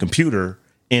go to the computer.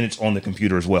 And it's on the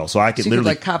computer as well. So I could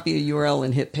literally copy a URL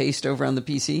and hit paste over on the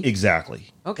PC? Exactly.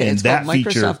 Okay. And that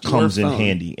feature comes in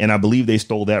handy. And I believe they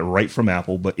stole that right from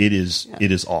Apple, but it is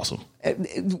awesome.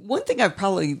 One thing I've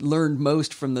probably learned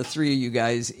most from the three of you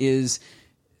guys is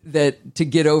that to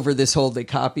get over this whole they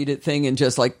copied it thing and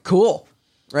just like, cool.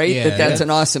 Right? Yeah, that's an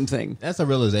awesome thing. That's a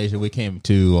realization we came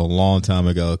to a long time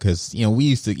ago because, we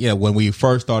used to, when we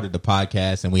first started the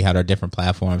podcast and we had our different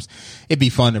platforms, it'd be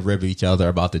fun to rib each other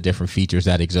about the different features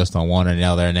that exist on one or the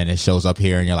other. And then it shows up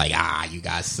here and you're like, you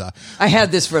guys suck. I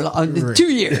had this for 2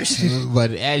 years.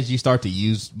 But as you start to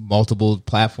use multiple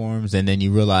platforms and then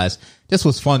you realize this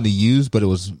was fun to use, but it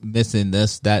was missing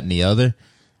this, that, and the other.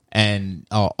 And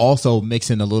also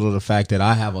mixing a little of the fact that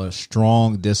I have a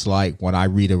strong dislike when I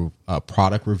read a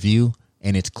product review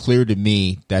and it's clear to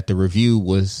me that the review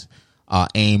was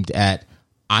aimed at,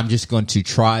 I'm just going to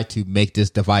try to make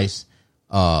this device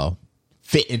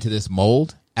fit into this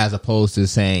mold, as opposed to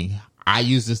saying, I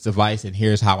use this device and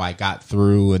here's how I got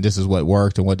through and this is what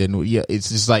worked and what didn't. Yeah, it's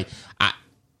just like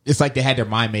it's like they had their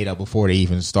mind made up before they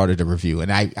even started the review.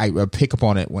 And I pick up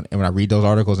on it when I read those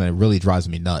articles, and it really drives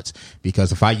me nuts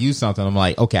because if I use something, I'm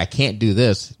like, okay, I can't do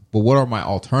this, but what are my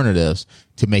alternatives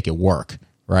to make it work?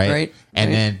 Right.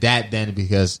 And then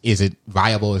because is it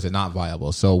viable? Is it not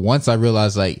viable? So once I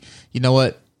realized, like, you know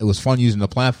what, it was fun using the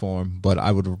platform, but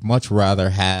I would much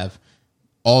rather have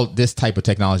all this type of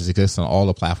technology exists on all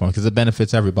the platforms because it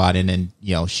benefits everybody. And then,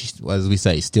 as we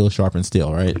say, steel sharpens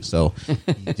steel, right? So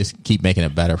you just keep making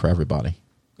it better for everybody.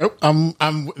 Nope.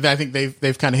 I think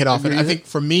they've kind of hit off it. I think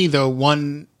for me though,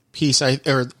 one piece I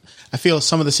feel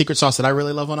some of the secret sauce that I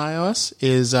really love on iOS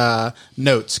is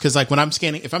Notes. Because like when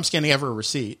if I'm scanning ever a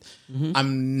receipt,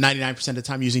 I'm 99% of the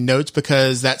time using Notes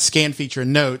because that scan feature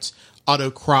in Notes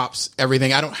auto crops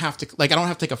everything. I don't have to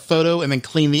take a photo and then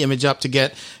clean the image up to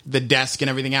get the desk and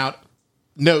everything out.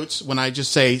 Notes, when I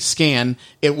just say scan,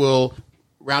 it will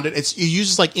round it. It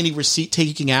uses like any receipt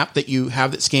taking app that you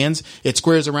have that scans. It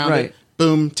squares around it,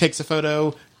 boom, takes a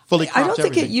photo, fully crops I don't think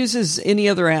everything. it uses any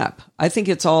other app. I think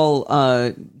it's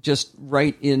all just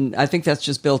right in. I think that's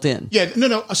just built in. Yeah,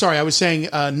 no. Sorry, I was saying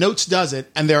Notes does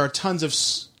it, and there are tons of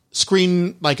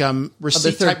screen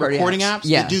receipt type recording apps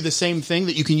that do the same thing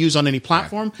that you can use on any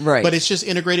platform. Right. But it's just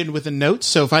integrated with the Notes.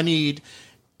 So if I need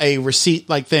a receipt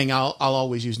like thing, I'll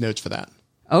always use Notes for that.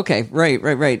 Okay.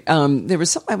 Right. There was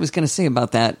something I was going to say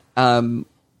about that when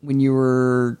you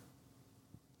were.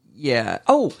 Yeah.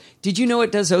 Oh, did you know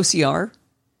it does OCR?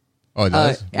 Oh, it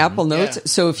does? Apple Notes. Yeah.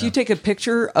 So if you take a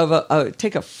picture of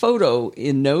take a photo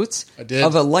in Notes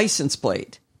of a license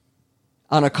plate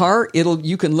on a car,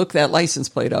 you can look that license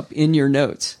plate up in your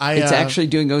Notes. It's actually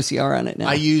doing OCR on it now.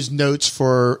 I use Notes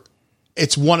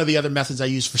it's one of the other methods I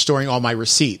use for storing all my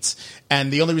receipts.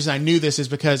 And the only reason I knew this is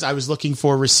because I was looking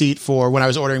for a receipt for when I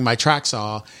was ordering my track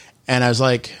saw, And I was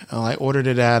like, oh, I ordered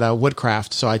it at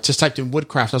Woodcraft. So I just typed in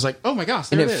Woodcraft. I was like, oh my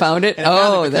gosh. And it is. found it? And it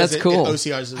found it that's because cool. It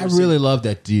OCRs I really love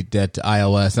that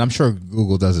iOS, and I'm sure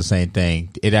Google does the same thing.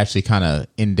 It actually kind of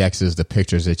indexes the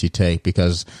pictures that you take,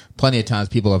 because plenty of times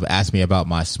people have asked me about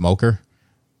my smoker,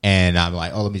 and I'm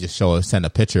like, oh, let me just send a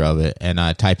picture of it, and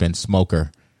I type in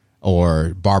smoker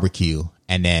or barbecue,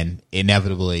 and then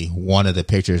inevitably one of the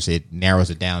pictures it narrows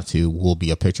it down to will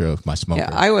be a picture of my smoker. Yeah,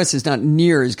 iOS is not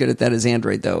near as good at that as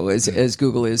Android, though, as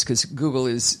Google is, because Google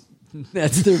is,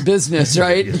 that's their business,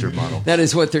 right? It's their model. That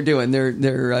is what they're doing.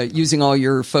 They're using all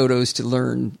your photos to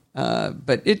learn,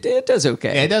 but it does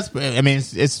okay. Yeah, it does. I mean,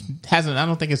 it hasn't. I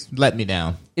don't think it's let me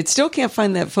down. It still can't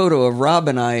find that photo of Rob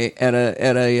and I at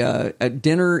a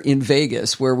dinner in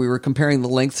Vegas where we were comparing the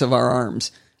lengths of our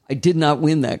arms. I did not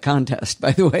win that contest,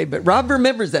 by the way, but Rob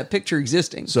remembers that picture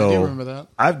existing. So I do remember that.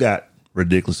 I've got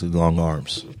ridiculously long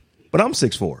arms, but I'm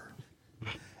 6'4".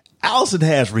 Allison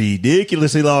has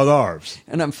ridiculously long arms.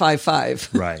 And I'm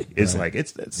 5'5". Right. It's like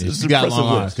it's You got impressive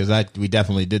long arms, list. because we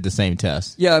definitely did the same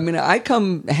test. Yeah, I mean, I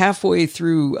come halfway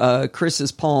through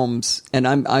Chris's palms, and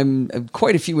I'm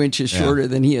quite a few inches shorter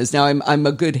than he is. Now I'm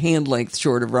a good hand length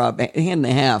short of Rob, hand and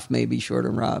a half maybe short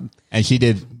of Rob. And she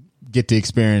did get to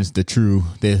experience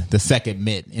the second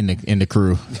mitt in the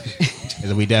crew.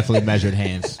 'Cause we definitely measured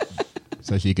hands,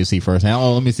 so she could see firsthand.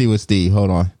 Oh, let me see with Steve. Hold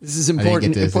on. This is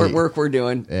important work we're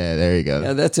doing. Yeah, there you go.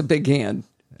 Yeah, that's a big hand.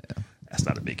 That's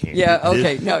not a big hand. Yeah,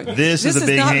 okay. This is a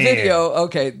big not hand. video.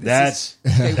 Okay, That's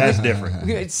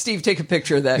different. Steve, take a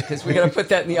picture of that, because we got to put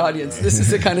that in the audience. This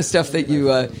is the kind of stuff that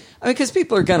you, because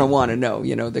people are going to want to know.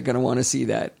 They're going to want to see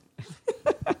that.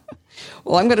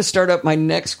 Well, I'm going to start up my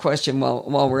next question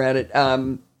while we're at it.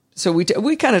 So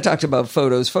we kind of talked about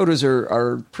photos. Photos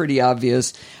are pretty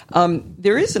obvious.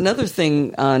 There is another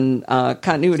thing on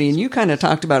continuity, and you kind of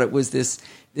talked about it, was this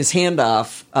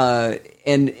handoff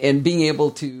and being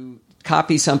able to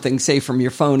copy something, say, from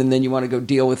your phone, and then you want to go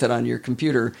deal with it on your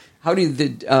computer. How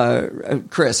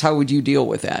Chris, how would you deal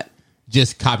with that?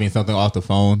 Just copying something off the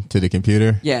phone to the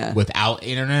computer? Yeah. Without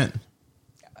internet?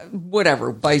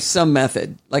 Whatever, by some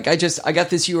method. Like I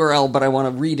got this URL, but I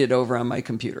want to read it over on my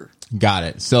computer. Got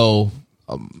it. So,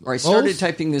 or I started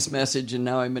typing this message, and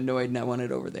now I'm annoyed, and I want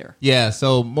it over there. yeah.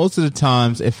 So most of the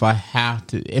times, if I have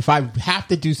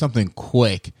to do something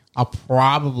quick, I'll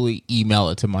probably email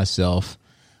it to myself.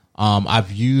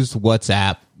 I've used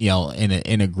WhatsApp,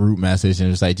 in a group message,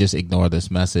 and it's like, just ignore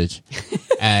this message.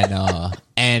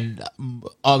 And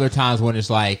other times when it's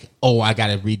like, oh, I got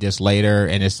to read this later,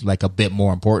 and it's like a bit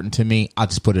more important to me, I'll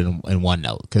just put it in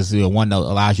OneNote, because OneNote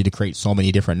allows you to create so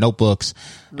many different notebooks.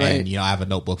 Right. And I have a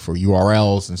notebook for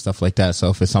URLs and stuff like that. So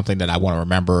if it's something that I want to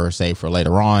remember or save for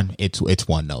later on, it's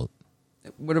OneNote.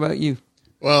 What about you?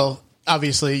 Well,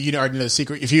 obviously, you already know the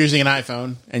secret. If you're using an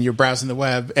iPhone and you're browsing the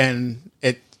web, and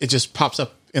it just pops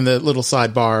up in the little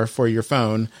sidebar for your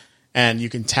phone, and you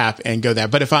can tap and go there.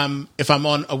 But if I'm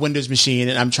on a Windows machine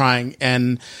and I'm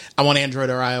on Android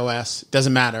or iOS,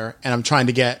 doesn't matter, and I'm trying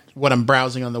to get what I'm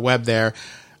browsing on the web there,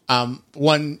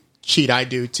 one cheat I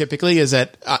do typically is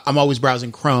that I'm always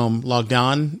browsing Chrome logged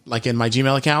on, like in my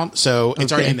Gmail account. So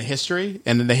it's already in the history,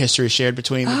 and then the history is shared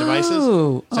between the devices.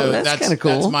 So that's kind of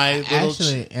cool. That's my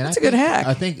little that's a good hack.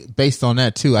 I think based on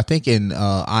that too, I think in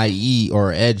IE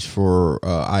or Edge for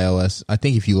iOS, I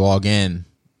think if you log in,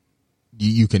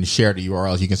 you can share the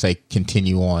URLs. You can say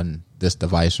continue on this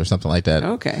device or something like that.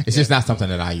 Okay. It's just not something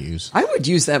that I use. I would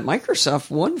use that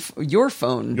Microsoft your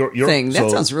phone thing.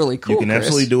 That sounds really cool. You can Chris.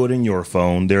 absolutely do it in your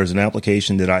phone. There's an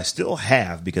application that I still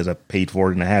have because I paid for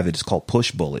it and I have it. It's called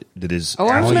Push Bullet. That is. Oh,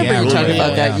 I remember you really talking good.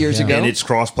 about that years ago. And it's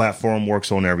cross-platform,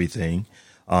 works on everything.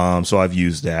 So I've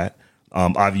used that.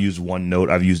 I've used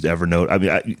OneNote. I've used Evernote. I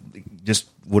mean, just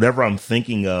whatever I'm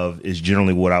thinking of is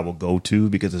generally what I will go to,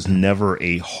 because it's never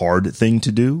a hard thing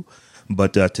to do.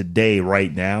 But today,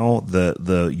 right now,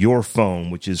 the Your Phone,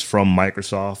 which is from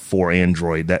Microsoft for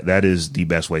Android, that is the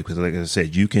best way, because, like I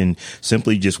said, you can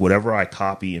simply just whatever I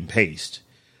copy and paste,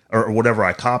 or whatever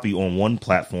I copy on one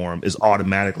platform is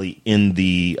automatically in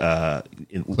the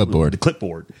Clipboard. The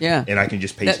clipboard. Yeah, and I can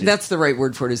just paste it. That's the right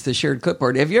word for it. Is the shared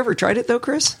clipboard. Have you ever tried it though,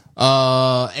 Chris?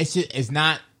 It's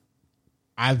not.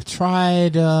 I've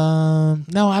tried. No,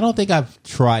 I don't think I've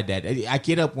tried that. I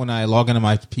get up when I log into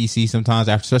my PC sometimes,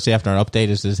 especially after an update.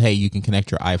 It says, "Hey, you can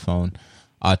connect your iPhone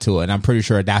to it," and I'm pretty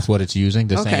sure that's what it's using.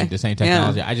 The same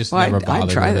technology. Yeah. I just never bothered.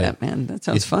 I'd try with that, it. man. That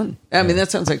sounds fun. I mean, that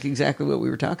sounds like exactly what we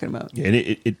were talking about. Yeah,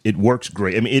 and it works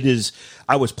great. I mean, it is.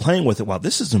 I was playing with it. Wow,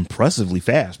 this is impressively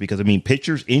fast, because I mean,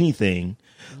 pictures, anything.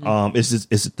 Is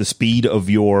the speed of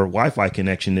your Wi-Fi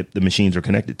connection that the machines are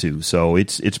connected to. So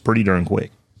it's pretty darn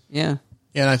quick. Yeah.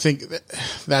 And I think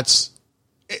that's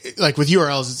like with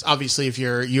URLs, it's obviously if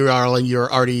you're URL and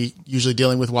you're already usually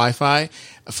dealing with Wi-Fi.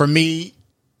 For me,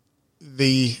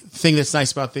 the thing that's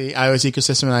nice about the iOS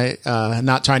ecosystem, and I'm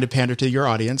not trying to pander to your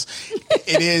audience,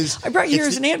 it is. I brought you here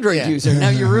as an Android user. Now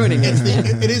you're ruining it.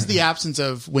 It is the absence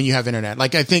of when you have internet.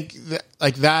 Like I think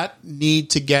that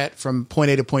need to get from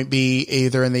point A to point B,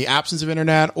 either in the absence of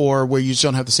internet or where you just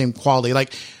don't have the same quality.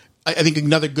 Like I think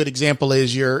another good example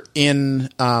is you're in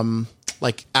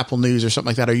like Apple News or something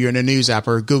like that, or you're in a news app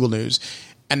or Google News.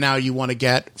 And now you want to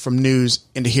get from news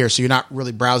into here. So you're not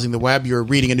really browsing the web. You're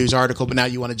reading a news article, but now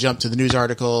you want to jump to the news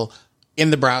article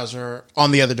in the browser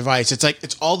on the other device. It's like,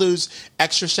 it's all those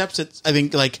extra steps that I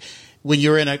think like when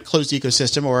you're in a closed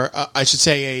ecosystem, or I should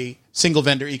say a single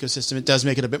vendor ecosystem, it does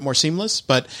make it a bit more seamless,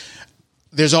 but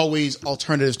there's always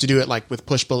alternatives to do it, like with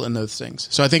Pushbullet and those things.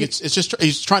 So I think it's just,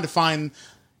 he's trying to find,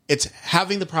 it's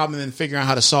having the problem and then figuring out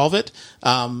how to solve it.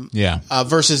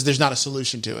 Versus there's not a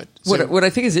solution to it. So, what I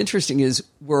think is interesting is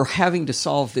we're having to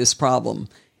solve this problem.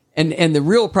 And the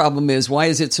real problem is, why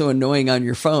is it so annoying on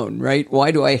your phone, right?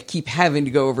 Why do I keep having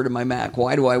to go over to my Mac?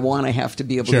 Why do I want to have to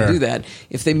be able to do that?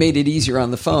 If they made it easier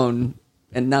on the phone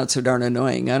and not so darn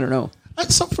annoying, I don't know.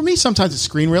 So for me, sometimes it's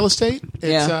screen real estate.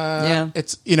 It's,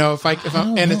 It's, you know, if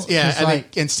I'm, and it's,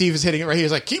 and Steve is hitting it right here.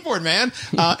 He's like, keyboard man.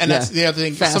 And that's the other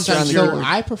thing. Sometimes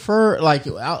I prefer, like,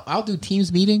 I'll do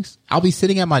Teams meetings. I'll be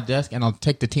sitting at my desk and I'll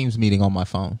take the Teams meeting on my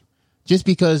phone. Just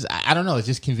because, I don't know, it's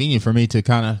just convenient for me to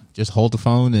kind of just hold the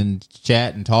phone and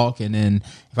chat and talk. And then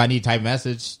if I need to type a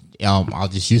message, I'll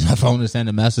just use my phone to send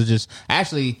the messages.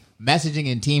 Actually, messaging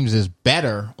in Teams is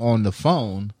better on the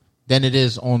phone than it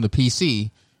is on the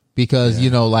PC. Because,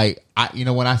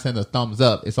 when I send a thumbs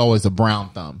up, it's always a brown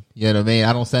thumb. You know what I mean?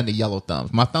 I don't send the yellow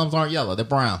thumbs. My thumbs aren't yellow. They're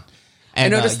brown.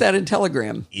 And, I noticed that in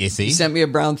Telegram. You see? You sent me a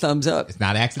brown thumbs up. It's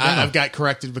not accidental. I've got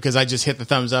corrected because I just hit the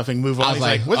thumbs up and move on. I was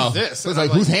like, what is this? I was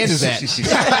like, whose hand is that?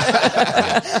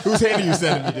 Whose hand are you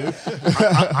sending me, dude?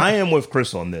 I am with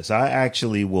Chris on this. I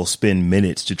actually will spend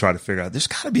minutes to try to figure out, there's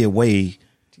got to be a way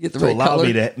to get the to right allow color.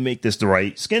 me to make this the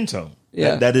right skin tone.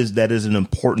 Yeah. That is an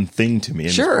important thing to me,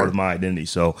 and Sure. it's part of my identity.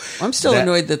 So I'm still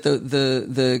annoyed that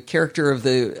the character of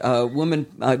the woman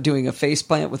doing a face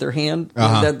plant with her hand,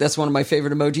 that's one of my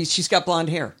favorite emojis. She's got blonde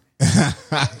hair.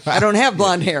 I don't have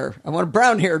blonde hair. I want a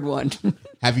brown-haired one.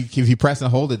 If you press and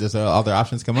hold it, does other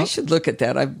options come up? I should look at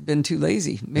that. I've been too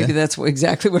lazy. Maybe that's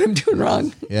exactly what I'm doing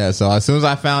wrong. Yeah, so as soon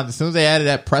as they added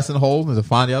that press and hold to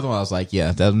find the other one, I was like,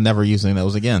 I'm never using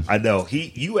those again. I know.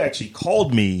 You actually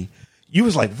called me. You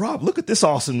was like, Rob, look at this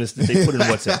awesomeness that they put in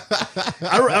WhatsApp.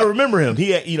 I remember him.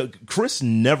 Chris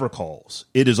never calls.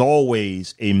 It is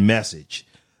always a message,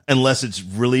 unless it's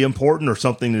really important or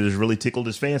something that has really tickled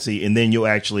his fancy. And then you'll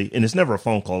actually, and it's never a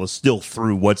phone call. It's still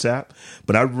through WhatsApp.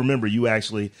 But I remember you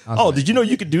actually, did you know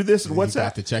you could do this in WhatsApp? You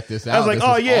got to check this out. I was like,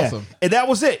 awesome. And that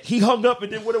was it. He hung up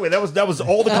and then went away. That was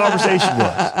all the conversation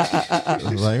was. I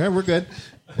was like, all right, we're good.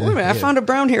 Wait a minute. I found a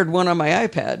brown-haired one on my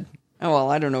iPad. Oh,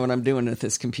 well, I don't know what I'm doing with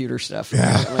this computer stuff.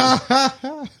 Yeah,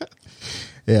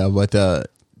 but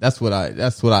that's what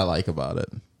I like about it.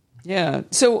 Yeah.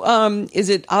 So, is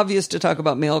it obvious to talk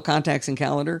about mail, contacts, and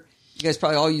calendar? You guys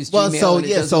probably all use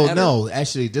Gmail. No,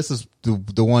 actually, this is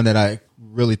the one that I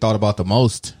really thought about the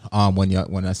most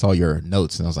when I saw your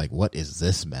notes, and I was like, "What is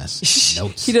this mess?"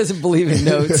 Notes. He doesn't believe in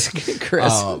notes,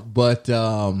 Chris.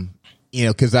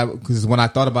 Because when I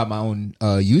thought about my own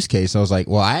use case, I was like,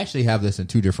 well, I actually have this in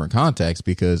two different contexts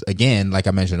because, again, like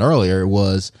I mentioned earlier, it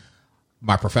was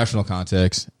my professional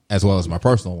context as well as my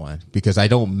personal one because I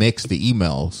don't mix the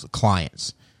emails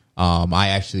clients. I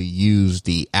actually use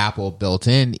the Apple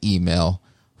built-in email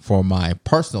for my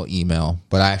personal email,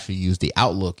 but I actually use the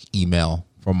Outlook email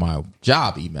for my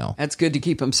job email. That's good to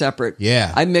keep them separate.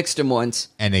 Yeah. I mixed them once.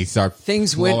 And they start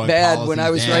Things went bad when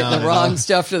I was writing the wrong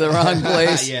stuff to the wrong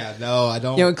place. Yeah, no, I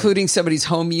don't. Including somebody's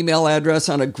home email address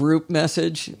on a group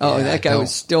message. Oh, Yeah, that guy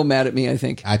was still mad at me, I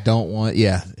think. I don't want,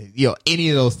 any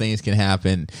of those things can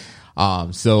happen.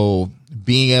 So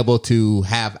being able to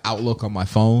have Outlook on my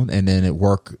phone and then it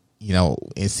work,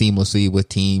 seamlessly with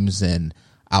Teams and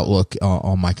Outlook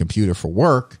on my computer for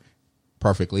work,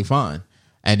 perfectly fine.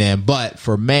 And then, but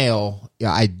for mail,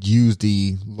 I use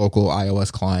the local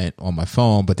iOS client on my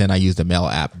phone, but then I use the mail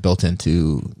app built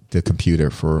into the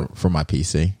computer for my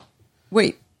PC.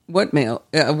 Wait, what mail?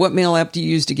 What mail app do you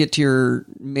use to get to your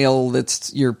mail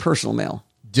that's your personal mail?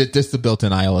 Just the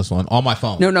built-in iOS one on my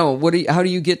phone. No. How do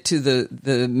you get to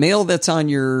the mail that's on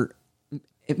your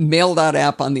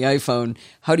mail.app on the iPhone?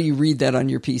 How do you read that on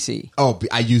your PC? Oh,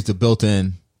 I use the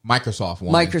built-in Microsoft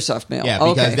one. Microsoft Mail. Yeah,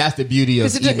 because that's the beauty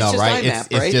of email, right?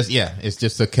 IMAP, right? It's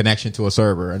just a connection to a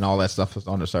server and all that stuff is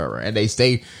on the server. And they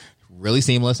stay really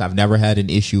seamless. I've never had an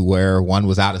issue where one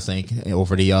was out of sync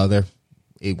over the other.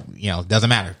 It doesn't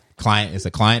matter. Client is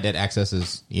a client that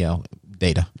accesses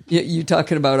data. Yeah, you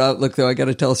talking about Outlook though? I got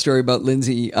to tell a story about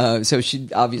Lindsay. So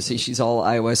she's all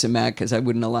iOS and Mac because I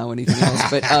wouldn't allow anything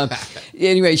else. But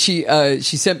anyway, she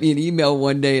sent me an email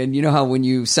one day, and you know how when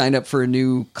you sign up for a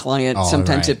new client,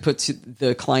 sometimes it puts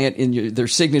the client in their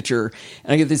signature.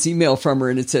 And I get this email from her,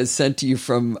 and it says sent to you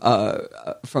from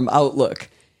Outlook.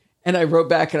 And I wrote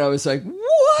back, and I was like,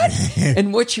 "What?"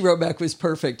 And what she wrote back was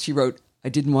perfect. She wrote, "I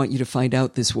didn't want you to find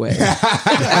out this way."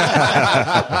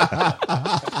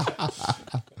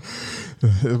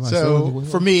 So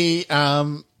for me,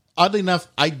 oddly enough,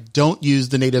 I don't use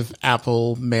the native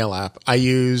Apple Mail app.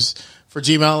 For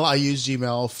Gmail, I use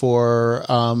Gmail. For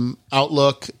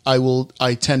Outlook,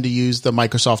 I tend to use the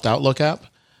Microsoft Outlook app.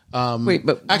 Wait,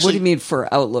 but what do you mean for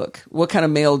Outlook? What kind of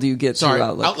mail do you get through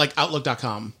Outlook? Like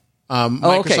Outlook.com.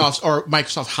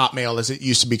 Microsoft Hotmail, as it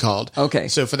used to be called. Okay.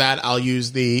 So for that, I'll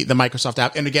use the Microsoft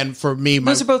app. And again, for me,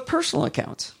 those are both personal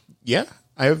accounts. Yeah,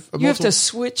 I have. You have to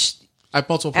switch. I have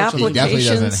multiple personal. He definitely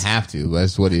doesn't have to.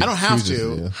 That's what he. I don't have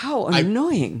to. How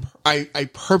annoying! I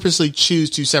purposely choose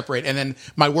to separate, and then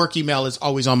my work email is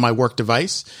always on my work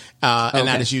device, and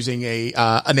that is using a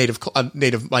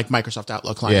native like Microsoft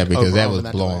Outlook client. Yeah, because that was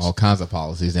that blowing device. all kinds of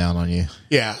policies down on you.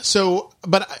 Yeah. So,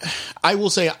 but I will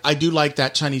say I do like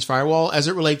that Chinese firewall as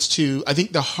it relates to. I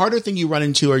think the harder thing you run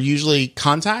into are usually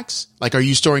contacts. Like, are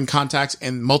you storing contacts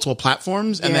in multiple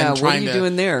platforms and then trying to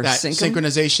doing there? That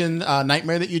synchronization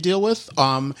nightmare that you deal with.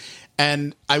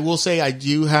 And I will say I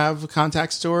do have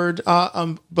contacts stored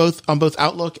on both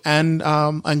Outlook and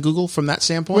Google from that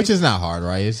standpoint, which is not hard,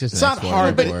 right? It's just not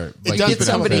hard, but it does get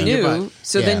somebody new. But,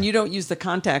 so then you don't use the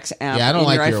contacts app I don't in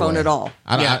like your iPhone way. at all.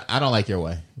 I don't like your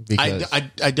way because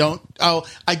I don't. Oh,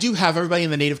 I do have everybody in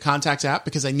the native contacts app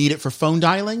because I need it for phone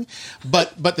dialing.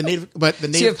 But the native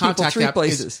so contacts app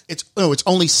places. it's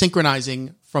only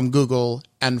synchronizing from Google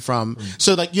and from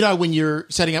so like when you're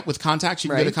setting up with contacts,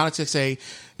 you can go to contacts and say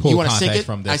you want to sync it.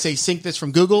 I say sync this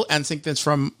from Google and sync this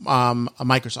from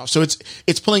Microsoft. So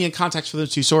it's pulling in contacts for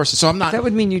those two sources. So I'm not. That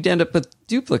would mean you'd end up with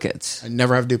duplicates. I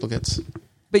never have duplicates.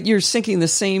 But you're syncing the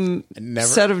same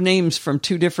set of names from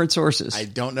two different sources. I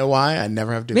don't know why. I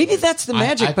never have duplicates. Maybe that's the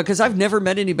magic because I've never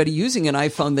met anybody using an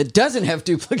iPhone that doesn't have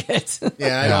duplicates.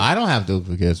 I don't have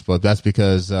duplicates, but that's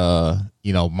because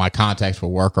my contacts for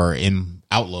work are in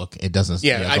Outlook. It doesn't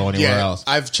go anywhere else.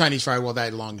 I have Chinese firewall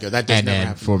that long ago. That does never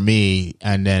happen. For me,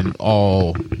 and then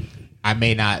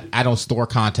I don't store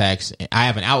contacts. I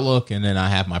have an Outlook, and then I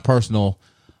have my personal,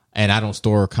 and I don't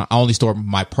store. I only store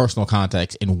my personal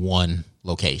contacts in one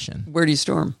location. Where do you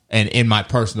store them? And in my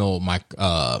personal, my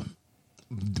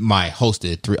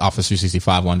hosted Office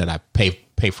 365 one that I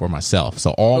pay for myself.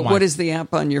 So what is the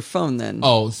app on your phone then?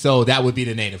 Oh, so that would be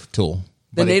the native tool.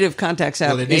 The native contacts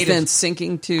app is then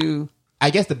syncing to. I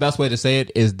guess the best way to say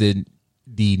it is the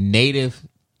native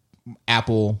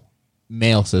Apple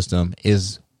mail system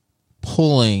is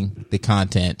pulling the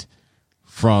content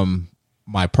from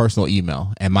my personal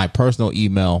email, and my personal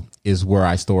email is where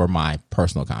I store my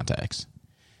personal contacts.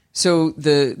 So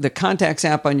the contacts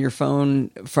app on your phone,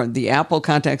 from the Apple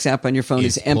contacts app on your phone,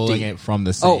 is empty. Pulling it from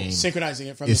the same. Synchronizing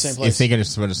it from the same place. It's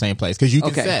synchronizing from the same place because you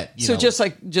can set. Just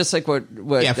like what for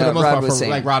the most Rod part, was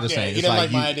saying. like Rod was saying, he didn't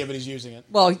like my idea, but he's using it.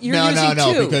 Well, you're using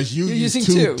two. Because you're using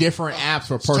two different apps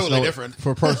for personal. Totally different.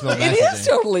 For personal messaging. It is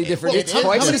totally different. It's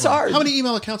twice as hard. How many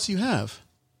email accounts do you have?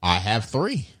 I have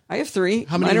 3. I have 3.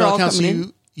 How many email accounts do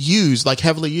you use, like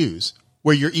heavily use,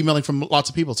 where you're emailing from lots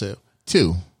of people to?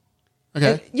 2.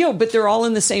 Okay. But they're all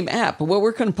in the same app. But what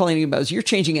we're complaining about is you're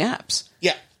changing apps.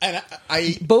 Yeah, and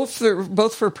I both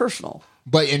for personal.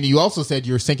 And you also said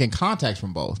you're syncing contacts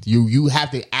from both. You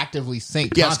have to actively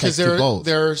sync contacts to both.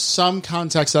 There are some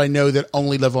contacts that I know that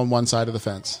only live on one side of the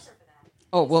fence.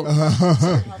 Oh, well.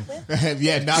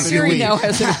 Yeah, Siri now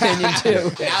has an opinion, too.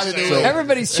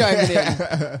 Everybody's chiming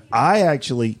in. I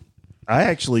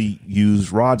actually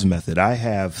use Rod's method. I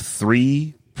have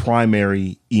 3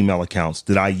 primary email accounts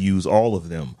that I use all of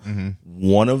them. Mm-hmm.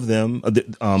 One of them,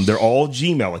 they're all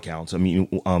Gmail accounts. I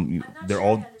mean, they're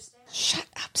all... Shut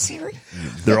up, Siri.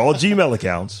 They're all Gmail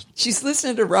accounts. She's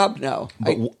listening to Rob now.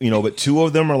 But 2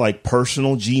 of them are like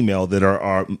personal Gmail that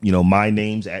are my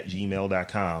names at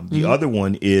gmail.com. The other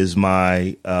one is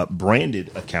my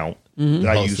branded account that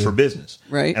I use for business.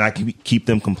 Right. And I can keep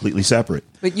them completely separate.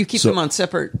 But you keep them on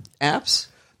separate apps?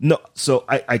 No. So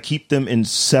I keep them in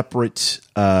separate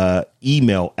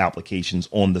email applications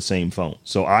on the same phone.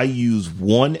 So I use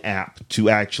one app to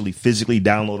actually physically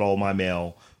download all my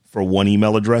mail for one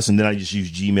email address, and then I just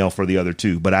use Gmail for the other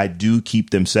two. But I do keep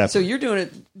them separate. So you're doing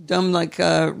it dumb like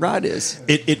Rod is.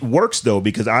 It works though,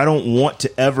 because I don't want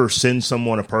to ever send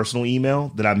someone a personal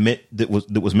email that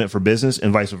was meant for business,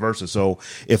 and vice versa. So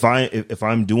if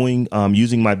I'm doing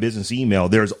using my business email,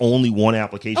 there's only one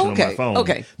application on my phone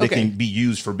that can be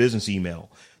used for business email.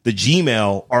 The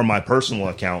Gmail are my personal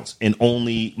accounts, and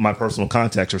only my personal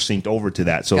contacts are synced over to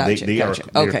that. So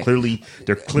they're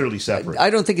clearly separate. I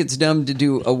don't think it's dumb to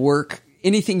do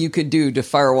anything you could do to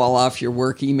firewall off your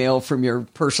work email from your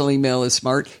personal email is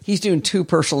smart. He's doing two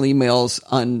personal emails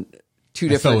on two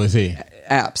different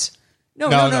apps.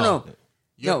 No.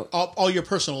 All your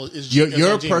personal is your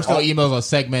personal emails are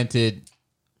segmented.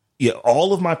 Yeah,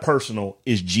 all of my personal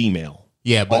is Gmail.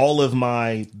 Yeah, but all of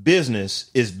my business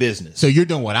is business. So you're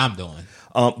doing what I'm doing.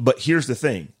 But here's the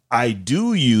thing. I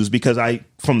do use, because I,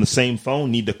 from the same phone,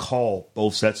 need to call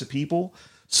both sets of people.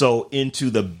 So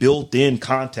into the built-in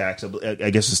contacts,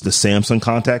 I guess it's the Samsung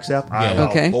Contacts app, I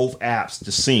allow both apps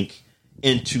to sync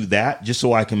into that just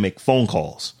so I can make phone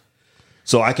calls.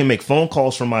 So I can make phone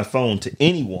calls from my phone to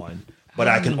anyone, but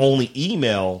I can only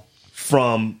email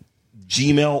from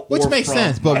Gmail, which makes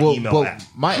sense, but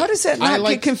how does that not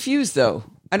get confused though?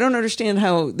 I don't understand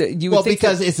how you would think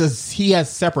because he has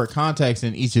separate contacts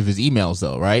in each of his emails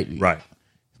though, right? Right.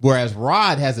 Whereas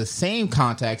Rod has the same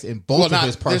contacts in both of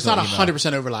his personal emails. There's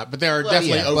not 100% overlap, but there are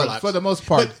definitely overlaps. For the most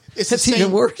part, but it's the same,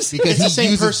 even worse because it's the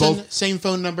same person, same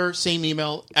phone number, same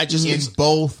email. I just use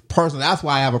both personal. That's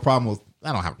why I have a problem with.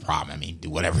 I don't have a problem. I mean,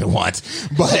 do whatever he wants,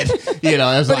 but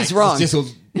it's but he's wrong. So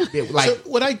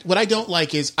what I don't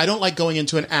like is I don't like going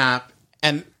into an app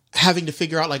and having to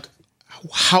figure out like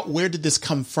where did this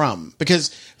come from? Because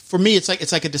for me, it's like a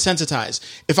desensitize.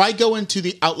 If I go into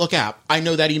the Outlook app, I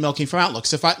know that email came from Outlook.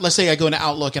 So let's say I go into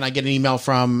Outlook and I get an email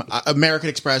from American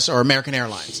Express or American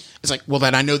Airlines. It's like, well,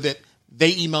 then I know that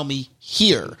they email me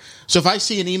here. So if I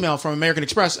see an email from American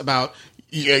Express about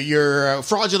your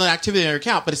fraudulent activity in your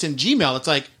account, but it's in Gmail, it's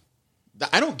like,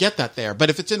 I don't get that there. But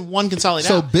if it's in one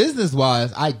consolidated app. So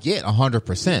business-wise, I get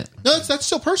 100%. No, that's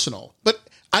still personal. But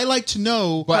I like to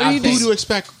know who to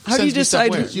expect. How do you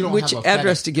decide which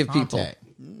address to give people?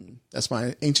 That's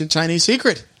my ancient Chinese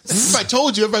secret. If I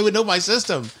told you, everybody would know my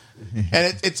system.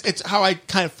 And it's how I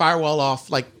kind of firewall off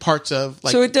like parts of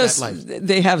like. So it does.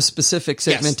 They have specific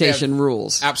segmentation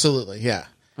rules. Absolutely, yeah.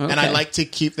 Okay. And I like to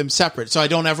keep them separate, so I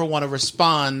don't ever want to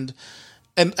respond.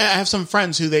 And I have some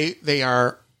friends who they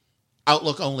are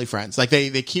Outlook only friends. Like they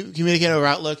communicate over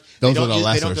Outlook. Those are the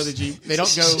lessers. They don't go to They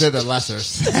don't go. They're the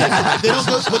lessers. They don't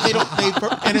go, but they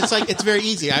don't. And it's like it's very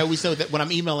easy. I always know that when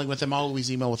I'm emailing with them, I'll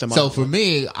always email with them. So for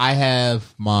me, I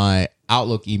have my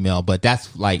Outlook email, but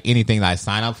that's like anything that I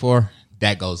sign up for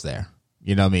that goes there.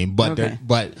 You know what I mean?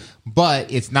 But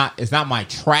but it's not my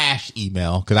trash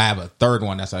email, because I have a third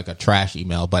one that's like a trash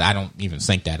email, but I don't even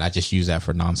sync that. I just use that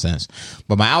for nonsense.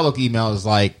 But my Outlook email is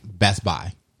like Best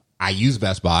Buy. I use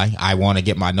Best Buy. I want to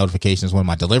get my notifications when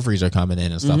my deliveries are coming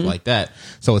in and stuff like that.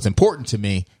 So it's important to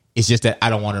me. It's just that I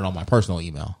don't want it on my personal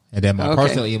email. And then my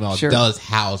personal email does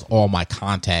house all my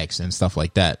contacts and stuff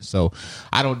like that. So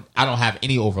I don't have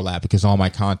any overlap, because all my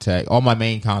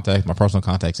main contacts, my personal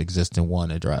contacts exist in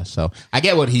one address. So I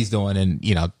get what he's doing, and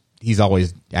he's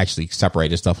always actually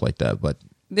separated stuff like that. But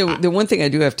the one thing I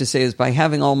do have to say is, by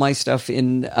having all my stuff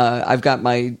in, I've got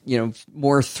my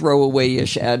more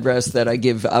throwaway-ish address that I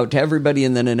give out to everybody,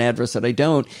 and then an address that I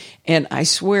don't. And I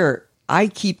swear, I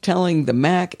keep telling the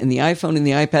Mac and the iPhone and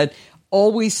the iPad,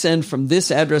 always send from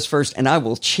this address first, and I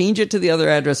will change it to the other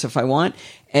address if I want.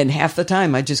 And half the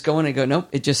time, I just go in and go, nope,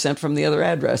 it just sent from the other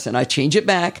address, and I change it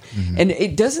back. Mm-hmm. And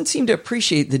it doesn't seem to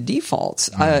appreciate the defaults.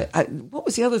 What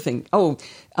was the other thing?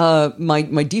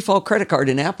 My default credit card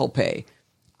in Apple Pay.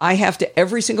 I have to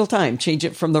every single time change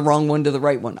it from the wrong one to the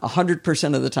right one,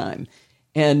 100% of the time.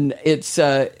 And it's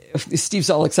Steve's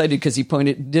all excited because he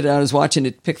did it on his watch and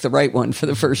it picked the right one for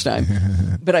the first time.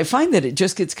 But I find that it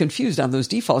just gets confused on those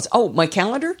defaults. Oh, my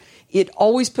calendar, it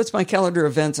always puts my calendar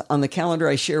events on the calendar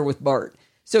I share with Bart.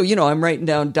 So, I'm writing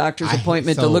down doctor's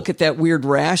appointment to look at that weird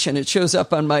rash, and it shows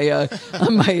up on my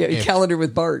calendar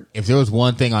with Bart. If there was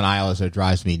one thing on iOS that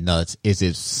drives me nuts, is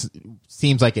it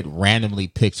seems like it randomly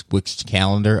picks which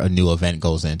calendar a new event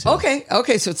goes into. Okay,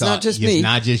 so it's not just me. It's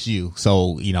not just you.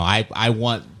 So, I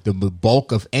want the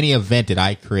bulk of any event that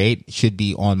I create should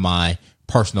be on my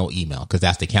personal email because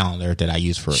that's the calendar that I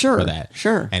use for that.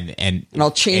 Sure. And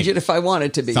I'll change it if I want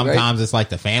it to be. Sometimes right? it's like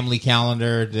the family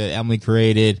calendar that Emily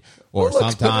created, or Well,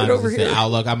 let's put it sometimes over it's here. the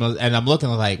Outlook. I'm looking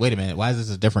like, wait a minute, why is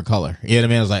this a different color? You know what I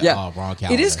mean? I was like, oh, wrong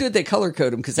calendar. It is good they color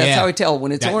code them because that's how I tell.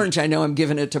 When it's orange, I know I'm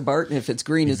giving it to Bart, and if it's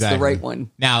green, it's the right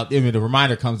one. Now, I mean, the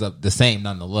reminder comes up the same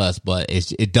nonetheless, but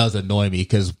it does annoy me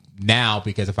because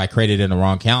if I create it in the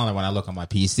wrong calendar, when I look on my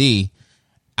PC,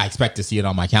 I expect to see it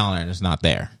on my calendar and it's not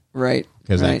there. Right.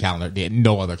 Because that calendar,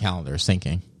 no other calendar is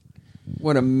syncing.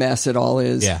 What a mess it all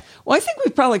is. Yeah. Well, I think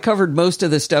we've probably covered most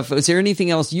of the stuff. Was there anything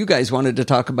else you guys wanted to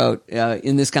talk about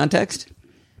in this context?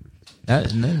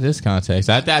 In this context,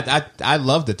 I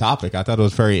love the topic. I thought it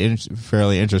was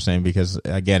fairly interesting because,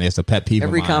 again, it's a pet peeve.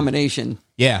 Every of mine. combination.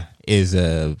 Yeah, is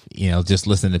just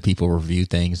listen to people review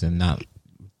things and not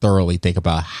thoroughly think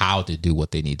about how to do what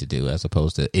they need to do, as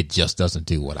opposed to it just doesn't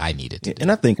do what I need it to do.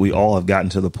 And I think we all have gotten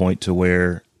to the point to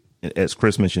where, as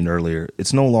Chris mentioned earlier,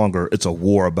 it's no longer it's a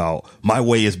war about my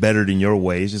way is better than your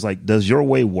way. It's just like, does your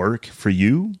way work for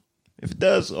you? If it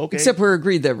does, okay. Except we're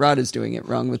agreed that Rod is doing it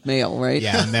wrong with mail, right?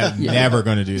 Yeah, I'm never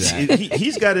going to do that.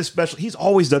 He's got his special. He's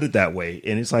always done it that way,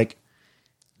 and it's like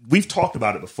we've talked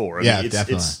about it before. I mean,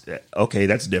 definitely. It's okay.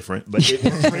 That's different, but it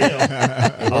works for him.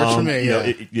 It works for me.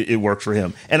 Yeah. It works for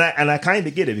him, and I kind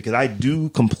of get it because I do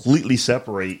completely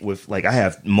separate with like I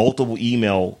have multiple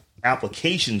email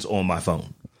applications on my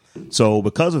phone, so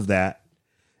because of that.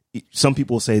 Some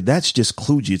people say that's just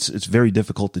kludgy. It's very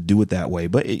difficult to do it that way,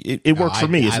 but it works for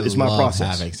me. It's my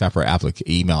process. Having separate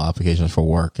email applications for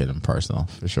work and personal,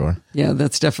 for sure. Yeah,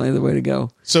 that's definitely the way to go.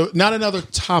 So not another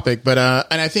topic, but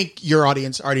and I think your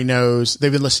audience already knows they've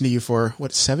been listening to you for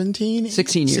what 16 years.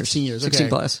 16 years. Okay. 16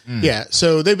 plus. Yeah.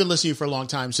 So they've been listening to you for a long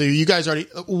time. So you guys already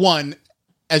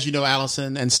as you know,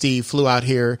 Allison and Steve flew out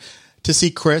here to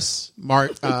see Chris,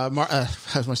 Martin, Rob,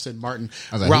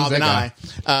 and I.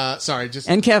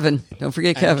 And Kevin. Don't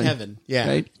forget Kevin. Kevin, yeah,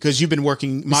 right? Because you've been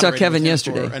working. We saw Kevin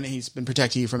yesterday, and he's been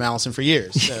protecting you from Allison for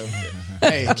years. So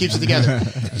hey, it keeps it together.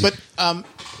 But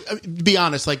be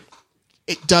honest, like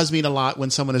it does mean a lot when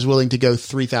someone is willing to go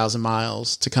 3,000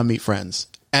 miles to come meet friends,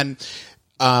 and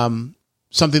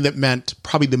something that meant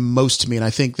probably the most to me, and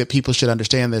I think that people should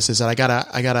understand this, is that I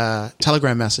got a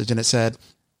Telegram message, and it said,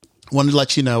 wanted to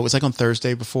let you know, it was like on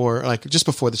Thursday just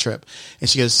before the trip. And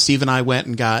she goes, Steve and I went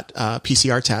and got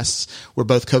PCR tests. We're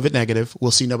both COVID negative.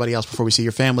 We'll see nobody else before we see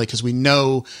your family because we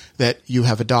know that you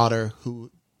have a daughter who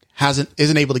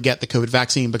isn't able to get the COVID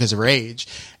vaccine because of her age.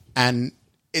 And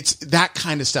it's that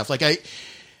kind of stuff. Like I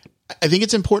think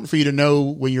it's important for you to know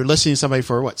when you're listening to somebody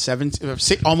for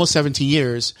almost 17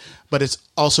 years, but it's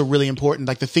also really important,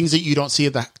 like the things that you don't see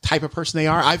of the type of person they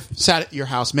are. I've sat at your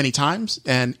house many times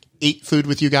and ate food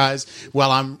with you guys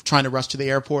while I'm trying to rush to the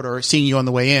airport or seeing you on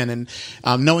the way in, and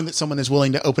knowing that someone is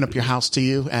willing to open up your house to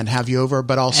you and have you over,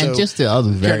 but also and just the other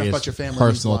various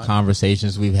personal needs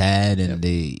conversations we've had, and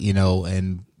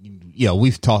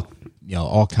we've talked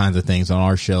all kinds of things on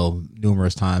our show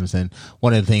numerous times, and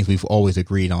one of the things we've always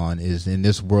agreed on is in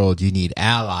this world you need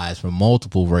allies from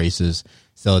multiple races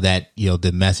so that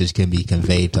the message can be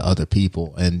conveyed to other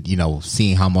people. And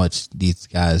seeing how much these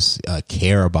guys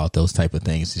care about those type of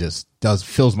things just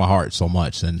fills my heart so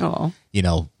much. And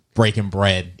breaking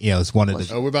bread, it's one of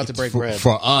the we're about to break bread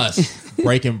for us.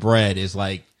 Breaking bread is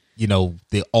like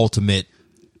the ultimate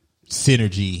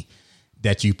synergy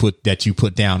that you put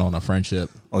down on a friendship.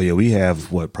 Oh yeah, we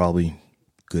have probably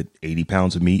good 80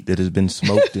 pounds of meat that has been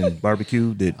smoked and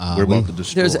barbecued that we're about to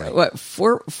destroy. There's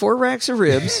four racks of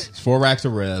ribs. 4 racks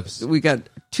of ribs. We got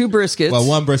 2 briskets. Well,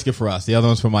 1 brisket for us. The other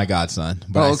one's for my godson.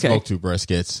 But I smoked 2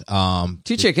 briskets.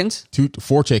 2 chickens.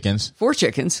 4 chickens. 4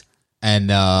 chickens.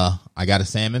 And I got a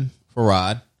salmon for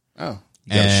Rod. Oh,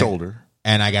 you got a shoulder.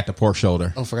 And I got the pork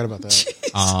shoulder. Oh, forgot about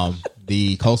that.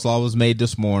 The coleslaw was made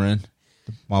this morning.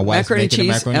 My wife's making the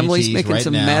macaroni Emily's and cheese making right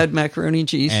some now. mad macaroni and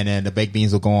cheese. And then the baked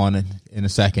beans will go on in a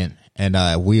second. And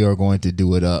we are going to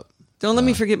do it up. Don't let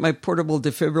me forget my portable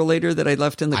defibrillator that I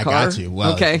left in the car. I got you.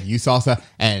 Well, okay. You saw some,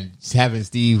 and having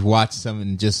Steve watch some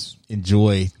and just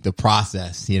enjoy the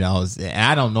process, and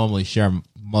I don't normally share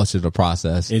much of the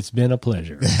process. It's been a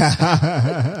pleasure.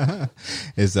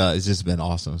 It's just been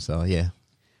awesome. So, yeah.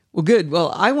 Well, good.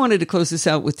 Well, I wanted to close this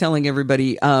out with telling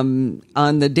everybody on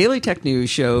the Daily Tech News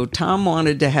show, Tom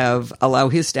wanted to allow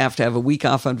his staff to have a week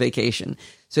off on vacation.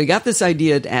 So he got this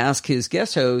idea to ask his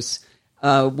guest hosts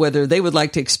whether they would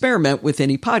like to experiment with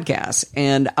any podcasts.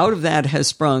 And out of that has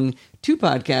sprung 2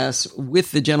 podcasts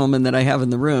with the gentleman that I have in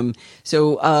the room.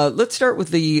 So let's start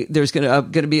with there's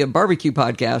going to be a barbecue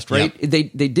podcast, right?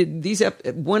 Yep. They did these,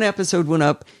 one episode went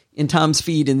up in Tom's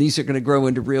feed, and these are going to grow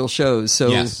into real shows. So.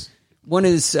 Yes. One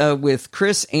is with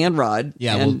Chris and Rod.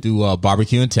 Yeah, we'll do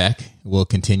barbecue and tech. We'll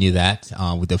continue that.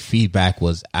 The feedback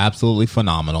was absolutely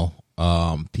phenomenal.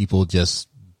 People just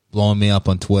blowing me up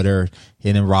on Twitter,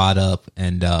 hitting Rod up,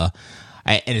 and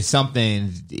it's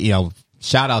something,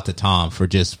 shout out to Tom for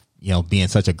just being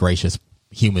such a gracious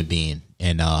human being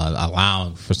and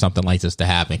allowing for something like this to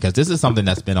happen, because this is something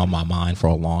that's been on my mind for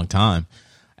a long time.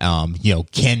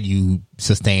 Can you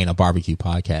sustain a barbecue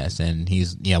podcast? And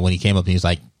he's, when he came up, he was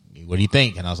like, what do you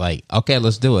think? And I was like, okay,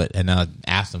 let's do it. And I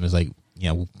asked him, he was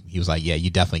like, yeah, you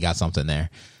definitely got something there.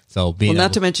 So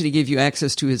not to mention he gave you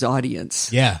access to his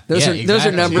audience. Yeah. Those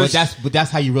are numbers. But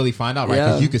that's how you really find out,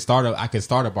 right? Because I could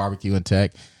start a barbecue and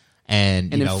tech.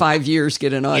 And in 5 years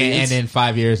get an audience. And in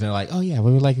 5 years, they're like, oh yeah,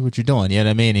 we like what you're doing. You know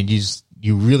what I mean? And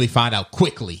you really find out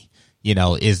quickly,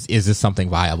 is this something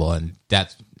viable? And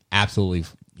that's absolutely,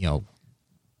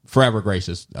 forever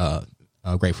gracious,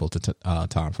 grateful to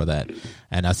Tom for that.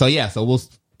 And so we'll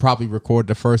probably record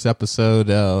the first episode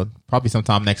probably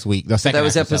sometime next week. The second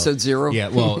was episode 0. Yeah,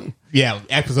 well,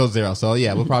 episode 0. So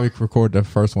we'll probably record the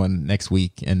first one next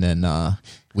week, and then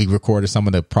we recorded some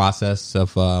of the process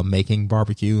of making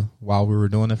barbecue while we were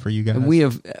doing it for you guys.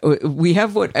 We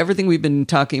have everything we've been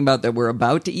talking about that we're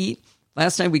about to eat.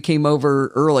 Last night we came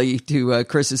over early to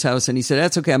Chris's house, and he said,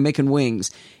 "That's okay, I'm making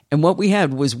wings." And what we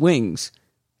had was wings.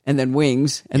 And then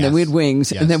wings, and then we had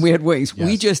wings, and then we had wings. Yes.